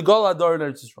 He was the Gol Adar in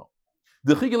Eretz Yisrael.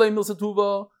 The Chigilei Milsa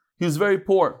Tuva, he was very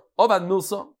poor. Ovad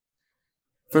Milsa.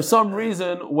 For some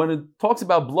reason, when it talks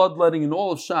about bloodletting in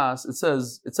all of Shas, it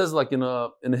says like in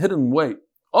a hidden way.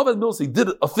 Ovad Milsa, he did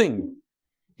a thing.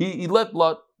 He let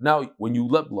blood. Now, when you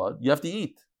let blood, you have to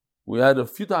eat. We had a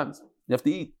few times. You have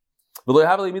to eat. He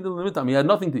had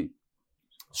nothing to eat.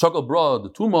 Shakal bra, the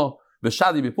tuma,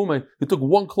 v'shadi b'pume. He took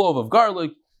one clove of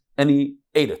garlic and he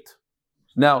ate it.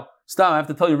 Now, Stam, I have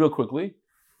to tell you real quickly.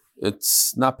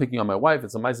 It's not picking on my wife.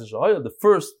 It's a Ma'aseh Shahaya.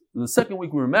 The second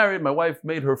week we were married, my wife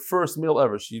made her first meal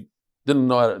ever. She didn't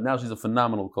know how to. Now she's a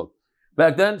phenomenal cook.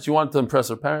 Back then, she wanted to impress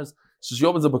her parents, so she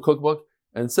opens up a cookbook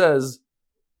and says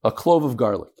a clove of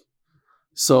garlic.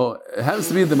 So it happens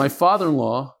to be that my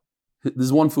father-in-law,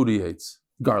 there's one food he hates: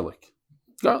 garlic.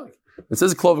 Garlic. It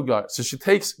says a clove of garlic. So she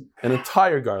takes an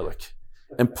entire garlic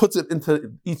and puts it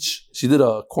into each. She did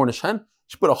a Cornish hen.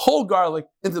 She put a whole garlic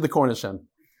into the Cornish hen.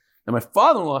 And my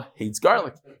father-in-law hates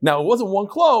garlic. Now, it wasn't one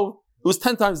clove. It was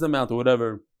 10 times the amount or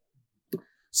whatever.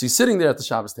 So he's sitting there at the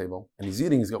Shabbos table and he's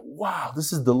eating. He's going, wow,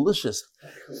 this is delicious.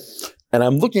 And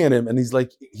I'm looking at him and he's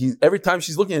like, every time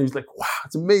she's looking at him, he's like, wow,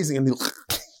 it's amazing. And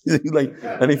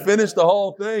he finished the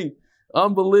whole thing.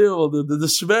 Unbelievable. The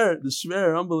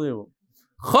shver, unbelievable.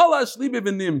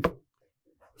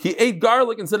 He ate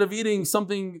garlic instead of eating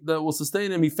something that will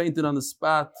sustain him. He fainted on the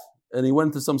spot and he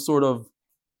went to some sort of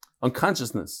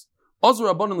unconsciousness. They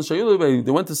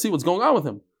went to see what's going on with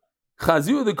him.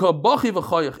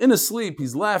 In his sleep,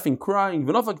 he's laughing, crying.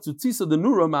 A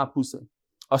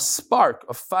spark,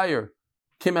 a fire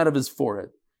came out of his forehead.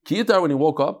 When he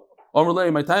woke up,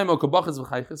 Rabbi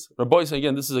said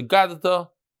again, this is a gadata.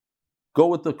 Go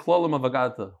with the klolim of a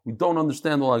gadata. We don't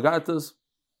understand all agatas.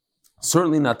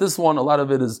 Certainly not this one. A lot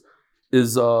of it is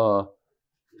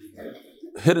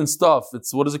hidden stuff.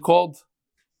 It's, what is it called?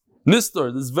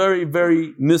 Nistar. This is very,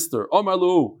 very nistar. Omar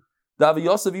Lu.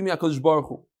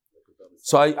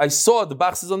 So I saw, the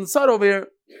box is on the side over here.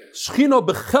 Shchino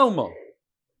bechelma.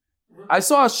 I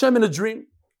saw Hashem in a dream.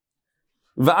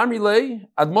 Va'amrilei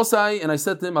admosai, and I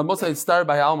said to him, admosai star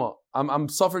by alma. I'm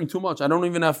suffering too much. I don't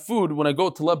even have food when I go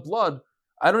to let blood.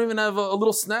 I don't even have a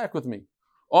little snack with me.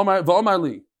 Va'amar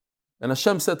li. And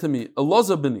Hashem said to me,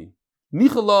 Elazar b'ni,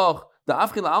 nichalach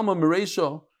da'afchil alma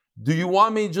mereisha. Do you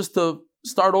want me just to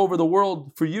start over the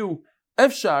world for you?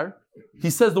 Efshar.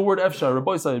 He says the word Efshar.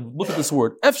 Rabbi said, look at this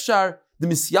word. Efshar, the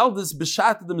misyaldis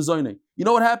b'shat the mezoine. You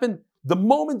know what happened? The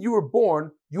moment you were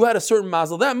born, you had a certain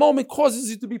mazel. That moment causes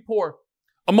you to be poor.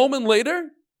 A moment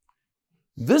later,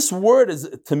 this word is,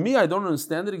 to me, I don't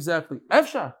understand it exactly.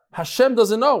 Efshar. Hashem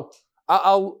doesn't know.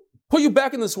 I'll put you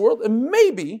back in this world and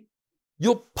maybe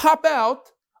you'll pop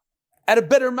out at a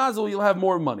better mazel, you'll have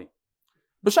more money.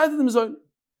 B'shat the mezoine.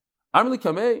 Amrli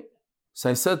kamei. So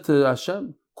I said to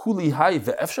Hashem, Kuli hai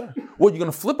ve'efshar. What, you're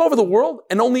going to flip over the world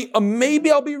and only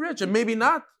maybe I'll be rich and maybe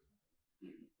not?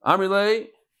 Amrilei,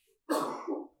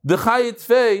 d'chayit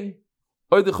fei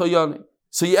or d'chayani.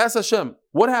 So you ask Hashem,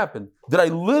 what happened? Did I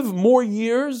live more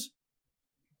years?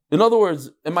 In other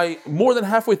words, am I more than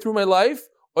halfway through my life?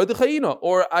 Or d'chayina?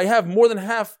 Or I have more than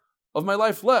half of my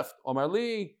life left?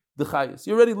 Amarli, d'chayis.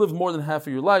 You already lived more than half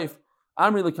of your life.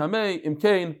 Amri l'kamei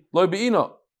imkein loy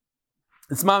be'ina.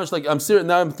 It's mamish like, I'm serious,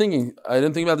 now I'm thinking, I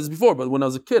didn't think about this before, but when I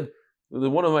was a kid,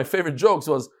 one of my favorite jokes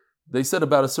was, they said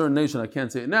about a certain nation, I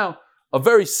can't say it now, a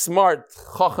very smart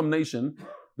Chacham nation.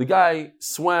 The guy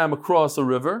swam across a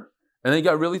river and then he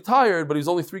got really tired, but he was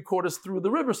only 3/4 through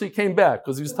the river, so he came back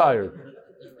because he was tired.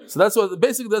 So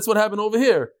that's what happened over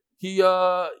here. He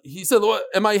said,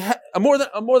 I'm more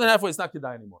than halfway, it's not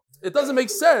Kedai anymore. It doesn't make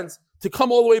sense to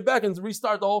come all the way back and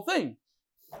restart the whole thing.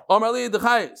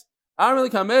 Okay,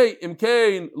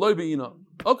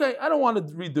 I don't want to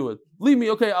redo it. Leave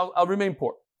me, okay, I'll remain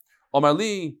poor.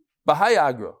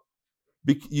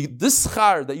 This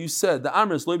schar that you said, the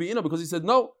Amris, because he said,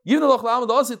 no,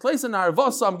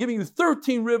 I'm giving you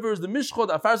 13 rivers, the Mishchot,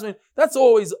 Afarsmin. That's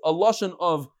always a lashon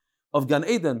of Gan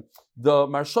Eden. The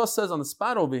Marsha says on the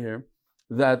spot over here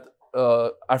that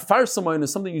Afarsamin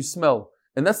is something you smell.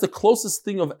 And that's the closest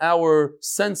thing of our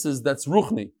senses that's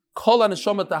ruchni. Kol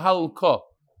neshama tahal ka.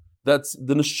 That's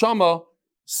the neshama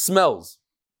smells.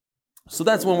 So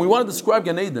that's when we want to describe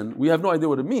Gan Eden, we have no idea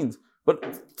what it means. But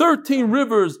 13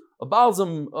 rivers of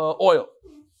balsam oil.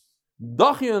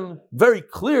 Dachian, very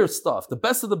clear stuff. The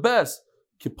best of the best.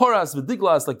 Kipparas,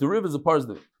 v'diglas, like the rivers of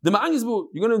Parsdim. The ma'angizbu,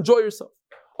 you're going to enjoy yourself.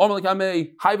 Well,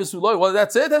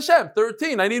 that's it, Hashem.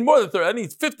 13. I need more than 13. I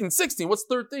need 15, 16. What's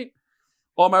 13?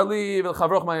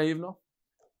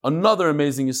 Another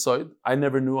amazing aside I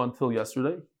never knew until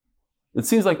yesterday. It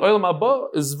seems like Olam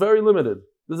Haba is very limited.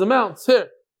 There's amounts.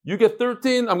 Here, you get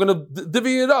 13, I'm going to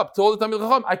divvy it up to all the Talmid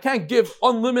Chacham. I can't give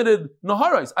unlimited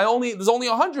Naharais. There's only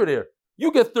 100 here.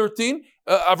 You get 13.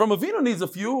 Avram Avinu needs a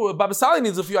few. Baba Sali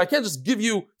needs a few. I can't just give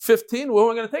you 15. Where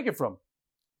am I going to take it from?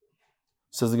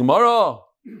 Says the Gemara.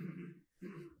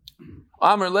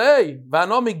 Amarle,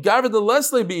 Vanomi Garved the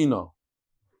Leslie Bino.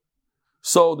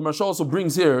 So the Marsha also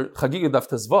brings here Chagiga Daf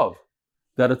Tezvav,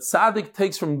 that a tzaddik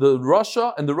takes from the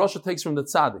Rasha and the Rasha takes from the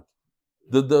tzaddik.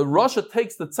 The Rasha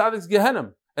takes the tzaddik's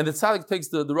Gehenim and the tzaddik takes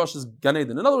the Rasha's Gan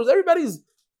Eden. In other words,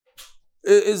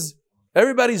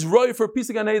 everybody's roy for a piece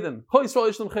of Gan Eden. But if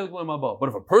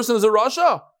a person is a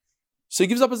Rasha, so he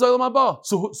gives up his Olam Haba.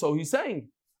 So he's saying,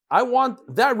 I want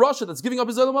that Rasha that's giving up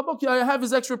his Olam Haba, I have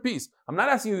his extra piece. I'm not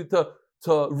asking you to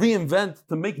reinvent,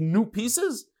 to make new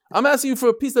pieces. I'm asking you for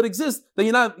a piece that exists that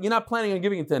you're not planning on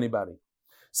giving it to anybody.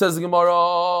 Says the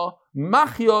Gemara,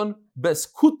 Machyon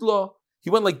beskutla. He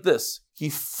went like this. He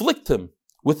flicked him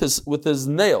with his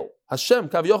nail. Hashem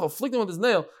Kav flicked him with his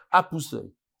nail apuse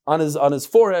on his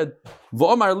forehead.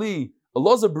 V'omar li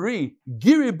Elazar b'ri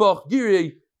giri bach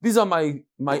giri. These are my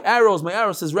arrows. My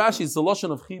arrows, says Rashi. It's a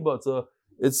lashon of chiba.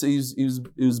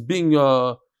 He was being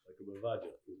like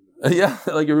a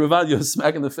Ravadia,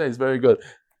 smack in the face. Very good.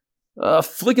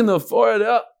 Flicking the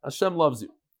forehead. Hashem loves you.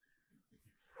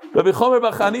 Rabbi Chomer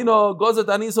bar Chanina goes at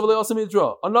Anisa v'le'osim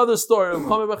idra. Another story. Rabbi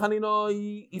Chomer bar Chanina,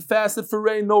 he fasted for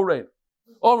rain, no rain.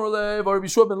 Omer Lev or Rabbi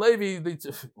Shua ben Levi.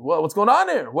 What's going on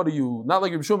here? What are you not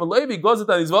like Rabbi Shua ben Levi? Goes at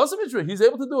Anisa v'le'osim idra. He's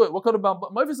able to do it. What kind of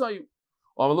ma'ifis are you?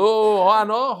 Omer Lo,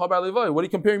 what are you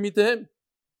comparing me to him?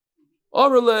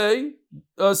 Omer Le,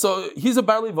 so he's a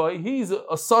Bar Levi. He's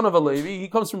a son of a Levi. He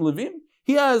comes from Levim.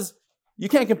 You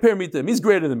can't compare me to him. He's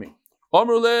greater than me.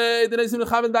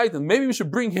 Maybe we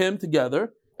should bring him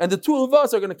together, and the two of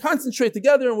us are going to concentrate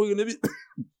together, and we're going to be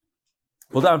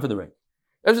hold on for the rain.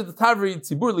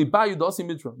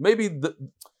 Maybe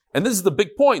and this is the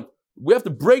big point. We have to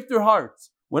break their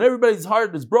hearts. When everybody's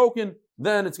heart is broken,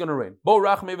 then it's going to rain. So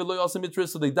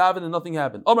they daven and nothing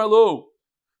happened. So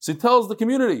he tells the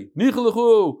community, do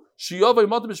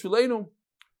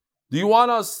you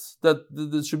want us that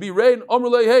there should be rain?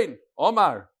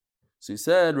 Omar. So he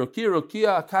said,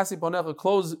 Rokia, kasi ponecha,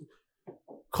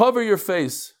 cover your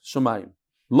face, Shemayim.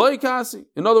 Loi kasi.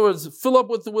 In other words, fill up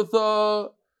with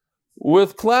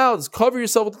clouds. Cover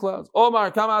yourself with clouds. Omar,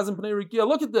 kama azim pnei Rokia.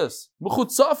 Look at this.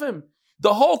 Mechutzafim.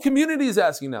 The whole community is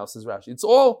asking now, says Rashi. It's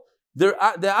all, they're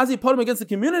azipodim against the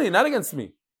community, not against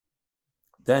me.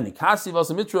 Then, kasi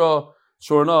vasamitra,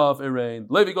 sure enough, it rained.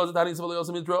 Levi goes to Tani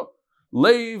Vasamitra.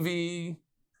 Levi,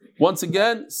 once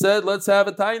again, said, let's have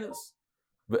a tainus.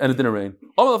 And it didn't rain.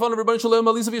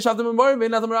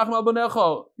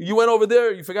 You went over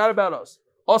there, you forgot about us.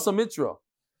 Also Mitra.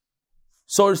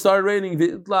 So it started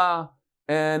raining,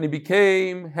 and he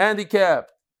became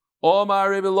handicapped. A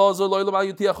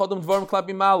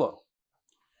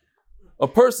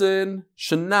person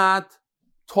should not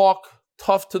talk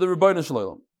tough to the Rebbeinu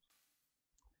Shalom.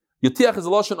 Yatiach is a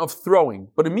lotion of throwing,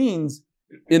 but it means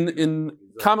in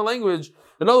common language,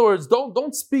 in other words,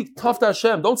 don't speak tough to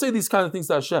Hashem. Don't say these kind of things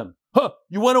to Hashem.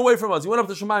 You went away from us. You went up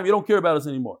to Shemayim. You don't care about us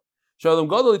anymore. A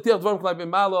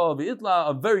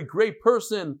very great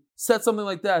person said something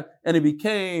like that, and he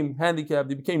became handicapped.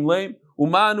 He became lame.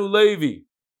 Umanu Levi.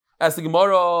 As the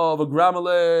Gemara of a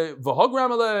Gramale, V'ha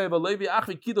Gramale, V'Levi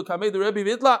Achri Kido Kamei the Rebbe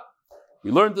V'itla.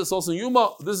 We learned this also in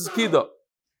Yuma. This is Kida.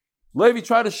 Levi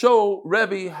tried to show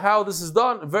Rebbe how this is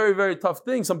done. A very, very tough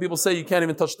thing. Some people say you can't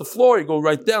even touch the floor. You go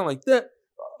right down like that.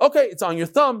 Okay, it's on your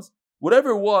thumbs. Whatever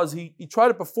it was, he tried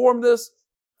to perform this.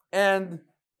 And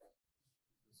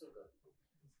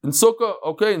in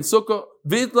Sukkah,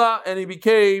 Vitla, and he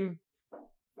became,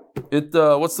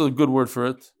 what's the good word for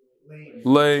it?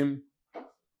 Lame.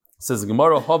 It says the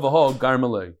Gemara, Havaha,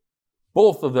 Garmalei.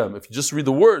 Both of them, if you just read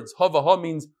the words, Havaha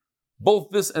means both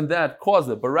this and that caused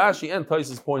it. But Rashi and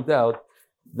Taisus point out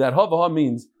that Havaha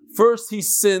means first he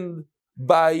sinned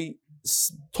by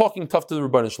talking tough to the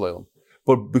Rebbeinu Shleilim.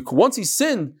 But once he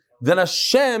sinned, then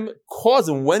Hashem caused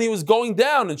him when he was going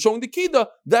down and showing the Kida.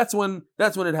 That's when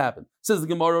it happened. It says the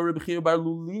Gemara, Rebbe Chia bar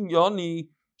Lulin Yoni,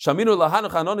 Shaminu Lahanu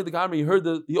Chanoni the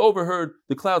Garmi. He overheard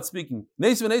the cloud speaking.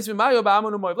 Let's go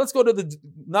to the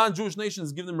non-Jewish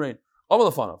nations, give them rain.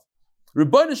 Rebbeinu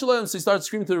Shleilim, so he started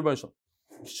screaming to the Rebbeinu Shleilim.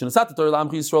 This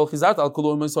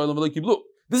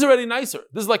is already nicer.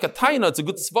 This is like a taina. It's a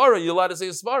good svara. You're allowed to say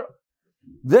a svara.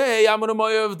 They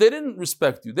didn't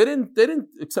respect you. They didn't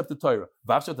accept the Torah.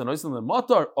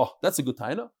 Oh, that's a good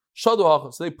taina.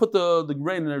 So they put the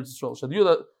grain in Eretz Yisrael.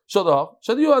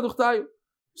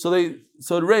 So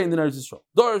it rained in Eretz Yisrael.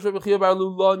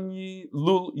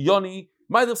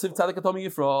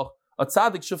 A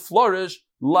tzaddik should flourish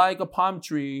like a palm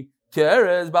tree.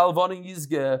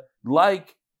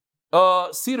 Like a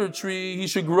cedar tree, he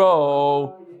should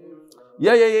grow.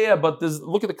 Yeah. But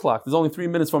look at the clock. There's only 3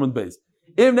 minutes from his base.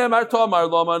 Which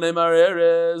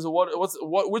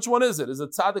one is it? Is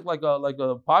it tzaddik like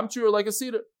a palm tree or like a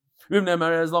cedar? If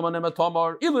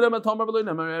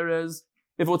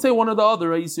it would say one or the other,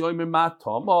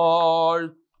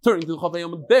 turning to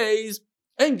the base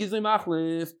and gizli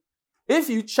machlif. If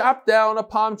you chop down a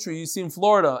palm tree, you see in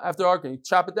Florida after Arkan, you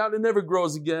chop it down, it never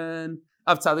grows again.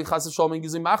 Rashi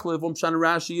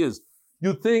is.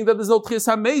 You think that there's no tchias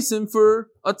hamesim for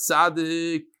a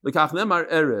tzaddik. Lekach nemar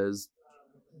erez.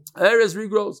 Erez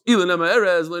regrows. Ile nemar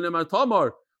erez, le nemar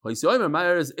tamar.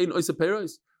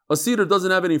 A cedar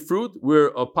doesn't have any fruit, where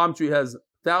a palm tree has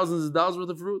thousands of dollars worth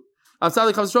of fruit. Maybe a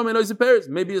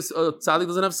tzaddik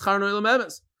doesn't have schar no'elam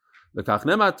emes. Lekach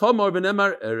nemar tamar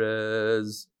v'nemar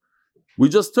erez. We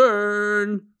just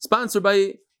turned, sponsored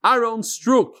by Aaron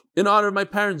Struk, in honor of my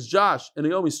parents Josh and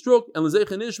Naomi Struk, and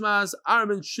Lezeichen Ishmas,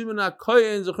 Armin Shimon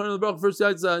HaKoyen, Zechron LeBrach, first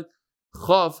Yahrzeit,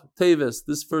 Chav Teves,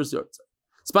 this first Yahrzeit.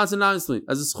 Sponsored anonymously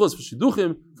as a schus for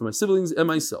Shidduchim, for my siblings and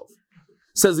myself.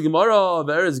 Says the Gemara of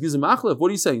Erez Gizim Achlef, what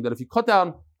are you saying? That if you cut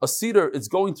down a cedar, it's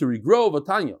going to regrow,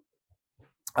 Vatanya.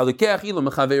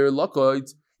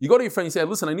 You go to your friend and you say,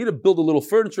 listen, I need to build a little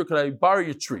furniture, could I borrow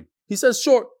your tree? He says,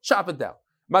 sure, chop it down.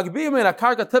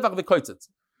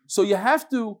 So you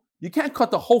can't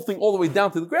cut the whole thing all the way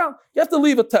down to the ground. You have to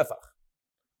leave a tefach.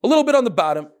 A little bit on the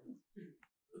bottom.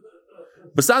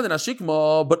 But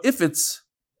if it's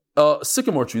a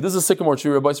sycamore tree, this is a sycamore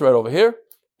tree, Rabbi, right over here.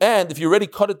 And if you already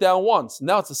cut it down once,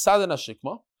 now it's a sadan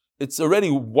hashikma. It's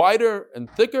already wider and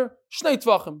thicker. Shnei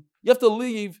tvachim. You have to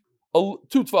leave 2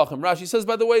 tvachim. Rashi says,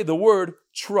 by the way, the word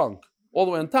trunk. All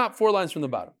the way on top, 4 lines from the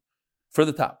bottom. For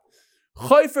the top.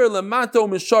 Chayfer lemato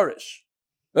misharish.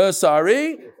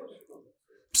 Sorry.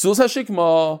 Psul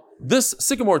hashikma. This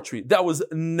sycamore tree that was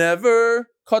never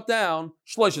cut down.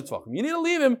 Shloisha tvachim. You need to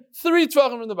leave him 3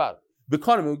 tvachim from the bottom.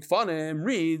 Bekanim ukfanim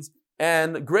reeds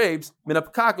and grapes.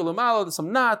 Minapkaka lemalo. There's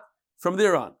some knot from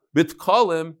there on.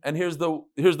 Bitkalim, and here's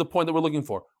the point that we're looking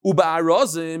for.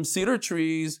 Uba'arozim, cedar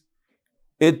trees.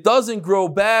 It doesn't grow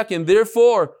back, and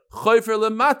therefore, chayfer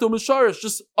lemato misharish,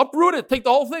 just uproot it, take the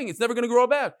whole thing. It's never going to grow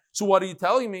back. So what are you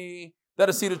telling me? That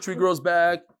a cedar tree grows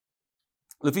back?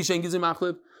 Lefisha gizim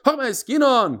achlib. Hamay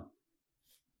skinon.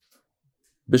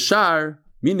 Bishar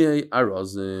minei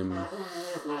arozim.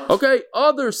 Okay,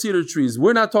 other cedar trees.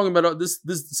 We're not talking about this.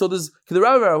 So this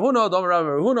Kedarava Rahuna, Dama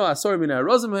Rahuna, Asor minei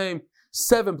arozim heim.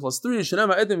 7 plus 3.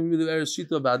 Shenema edim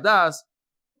shita ba'das.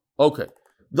 Okay.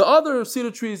 The other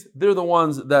cedar trees, they're the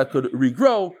ones that could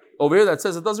regrow. Over here that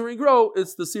says it doesn't regrow,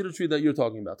 it's the cedar tree that you're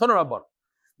talking about. Tana Rabban.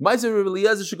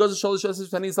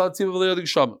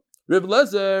 Reb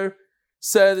Lezer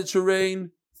said it should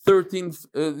rain 13,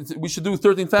 we should do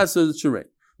 13 fasts so it should rain.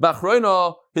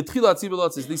 They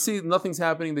see nothing's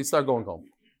happening, they start going home.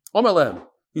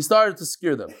 He started to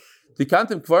scare them. You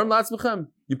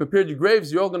prepared your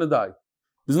graves, you're all going to die.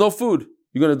 There's no food,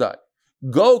 you're going to die.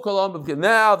 Go Kolam.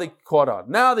 Now they caught on.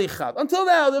 Now they chat. Until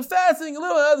now, they're fasting a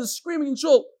little, they're screaming in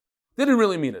shul. They didn't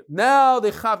really mean it. Now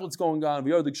they chat what's going on.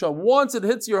 Once it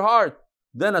hits your heart,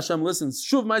 then Hashem listens.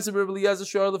 He said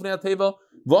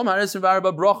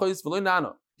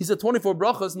 24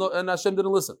 brachas, and Hashem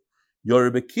didn't listen.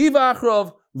 Yoreh Kiva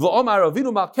Achrov, V'omar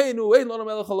Avinu Malkeinu, Ein Lanu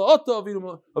Melech Halaoto,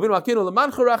 Avinu Malkeinu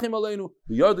Leman Charachim Aleinu,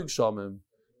 V'yardig Shamim.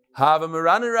 Have a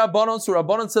Merani Rabbanon, so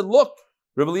Rabbanon said, look,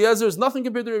 Rebbe Eliezer is nothing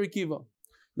compared to Rebbe Kiva.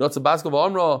 Yotze Baskov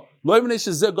Amra, Lo Yivnei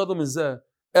Shezeh Gadol Mizeh,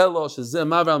 Elo Shezeh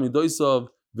Mavar Midoisov,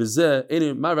 V'zeh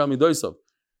Ein Mavar Midoisov.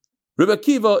 Rebbe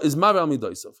Kiva is Mavar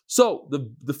Midoisov. So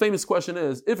the famous question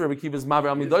is, if Rebbe Kiva is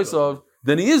Mavar Midoisov,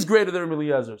 then he is greater than Rebbe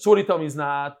Eliezer. So what do you tell me he's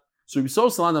not? So Rebbe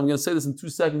Salan, I'm going to say this in 2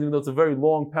 seconds, even though it's a very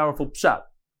long, powerful pshat.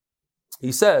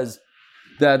 He says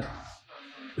that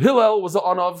Hillel was an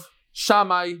Anav,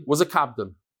 Shammai was a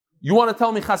captain. You want to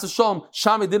tell me Chas Hashem,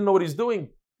 Shammai didn't know what he's doing?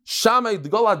 Shammai, the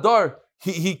Gol Adar,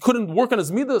 he couldn't work on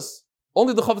his midas.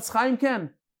 Only the Chavetz Chaim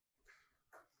can.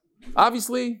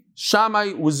 Obviously,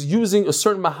 Shammai was using a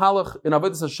certain mahalach in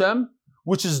Avodas Hashem,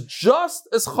 which is just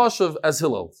as chashav as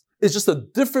Hillel. It's just a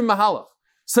different mahalach.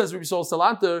 Says Rabbi Yisrael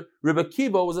Salanter, Rebbe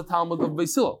Kiva was a Talmud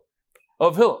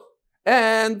of Hillel,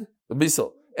 and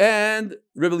Beisil. And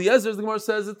Rebbe Eliezer, the Gemara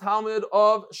says, a Talmud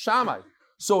of Shammai.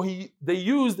 So they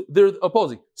used their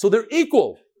opposing. So they're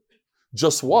equal.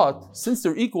 Just what? Since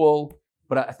they're equal,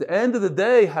 but at the end of the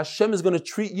day, Hashem is going to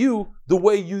treat you the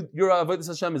way your Avodas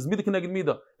Hashem is. Midah keneged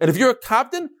midah. And if you're a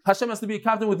captain, Hashem has to be a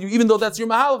captain with you, even though that's your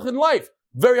mahalach in life.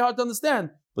 Very hard to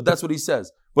understand, but that's what he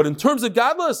says. But in terms of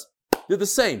godless, they're the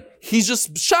same. He's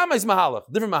just Shammai's mahalach,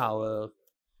 different mahalach.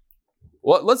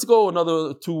 Well, let's go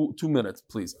another two minutes,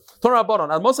 please. How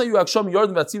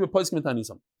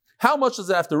much does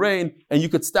it have to rain and you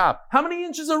could stop? How many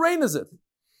inches of rain is it?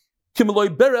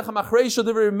 Remeir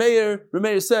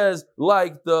says,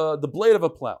 like the blade of a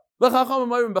plow.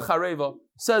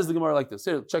 Says the Gemara like this.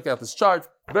 Here, check out this chart.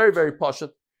 Very, very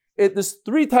pashut. There's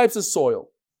 3 types of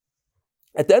soil.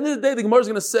 At the end of the day, the Gemara is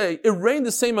going to say, it rained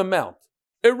the same amount.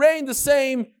 It rained the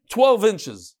same 12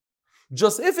 inches.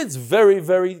 Just if it's very,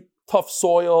 very tough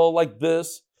soil like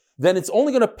this, then it's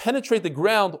only going to penetrate the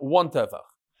ground 1 tefach.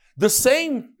 The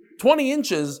same 20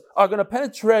 inches are going to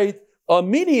penetrate a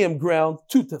medium ground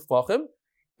 2 tefachim,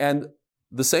 and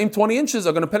the same 20 inches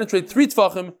are going to penetrate 3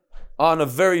 tefachim on a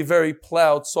very, very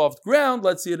plowed, soft ground.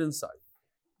 Let's see it inside.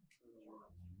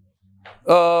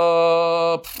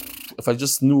 If I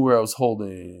just knew where I was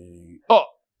holding.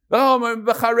 If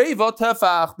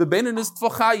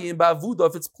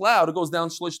it's plowed, it goes down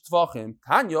shlish tvachim.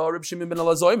 Tanya, Reb Shimon ben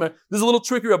Elazar. This is a little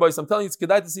tricky, Rabbi. I'm telling you, it's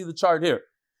kedai to see the chart here.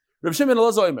 Reb Shimon ben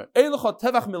Elazar.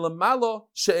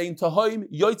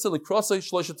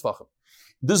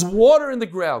 There's water in the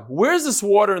ground. Where's this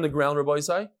water in the ground, Rabbi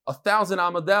Isai? 1,000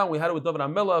 amma down. We had it with David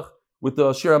HaMelech, with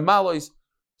the Shira Malois.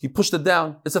 He pushed it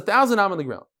down. It's 1,000 amma in the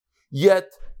ground.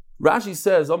 Yet, Rashi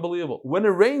says, unbelievable. When it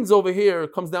rains over here,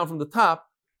 it comes down from the top,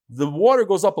 the water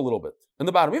goes up a little bit in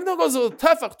the bottom. Even though it goes a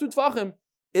tefach, 2 tefachim,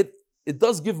 it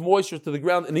does give moisture to the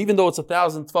ground, and even though it's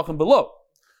 1,000 tefachim below.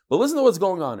 But listen to what's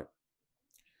going on here.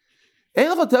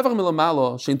 If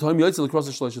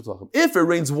it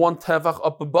rains 1 tefach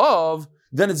up above,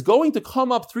 then it's going to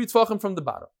come up 3 tefachim from the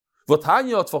bottom. It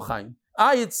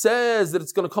says that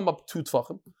it's going to come up 2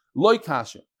 tefachim. Loi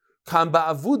kasha.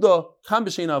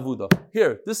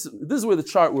 Here, this is where the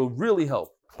chart will really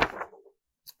help.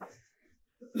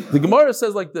 The Gemara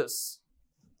says like this.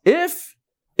 If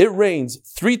it rains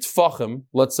 3 tefachim,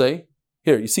 let's say,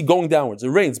 here, you see going downwards, it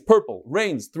rains, purple,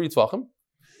 rains 3 tefachim,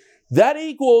 that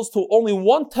equals to only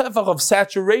 1 tefach of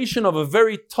saturation of a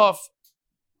very tough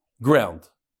ground.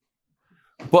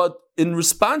 But in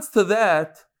response to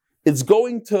that, it's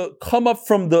going to come up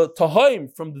from the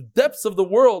Tahaim, from the depths of the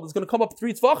world, it's going to come up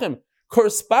 3 tefachim,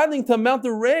 corresponding to the amount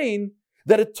of rain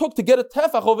that it took to get a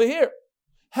tefach over here.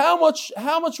 How much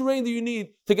rain do you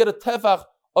need to get a tefach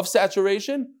of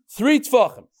saturation? 3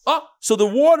 tefachim. So the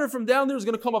water from down there is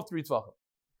going to come up 3 tefachim.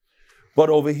 But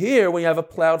over here, when you have a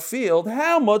plowed field,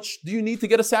 how much do you need to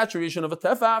get a saturation of a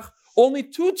tefach? Only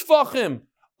 2 tefachim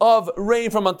of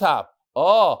rain from on top.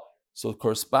 So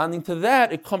corresponding to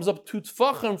that, it comes up 2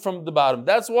 tefachim from the bottom.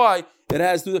 That's why it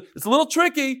has to. It's a little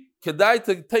tricky. Kedai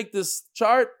to take this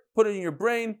chart, put it in your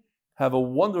brain. Have a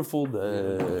wonderful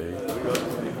day.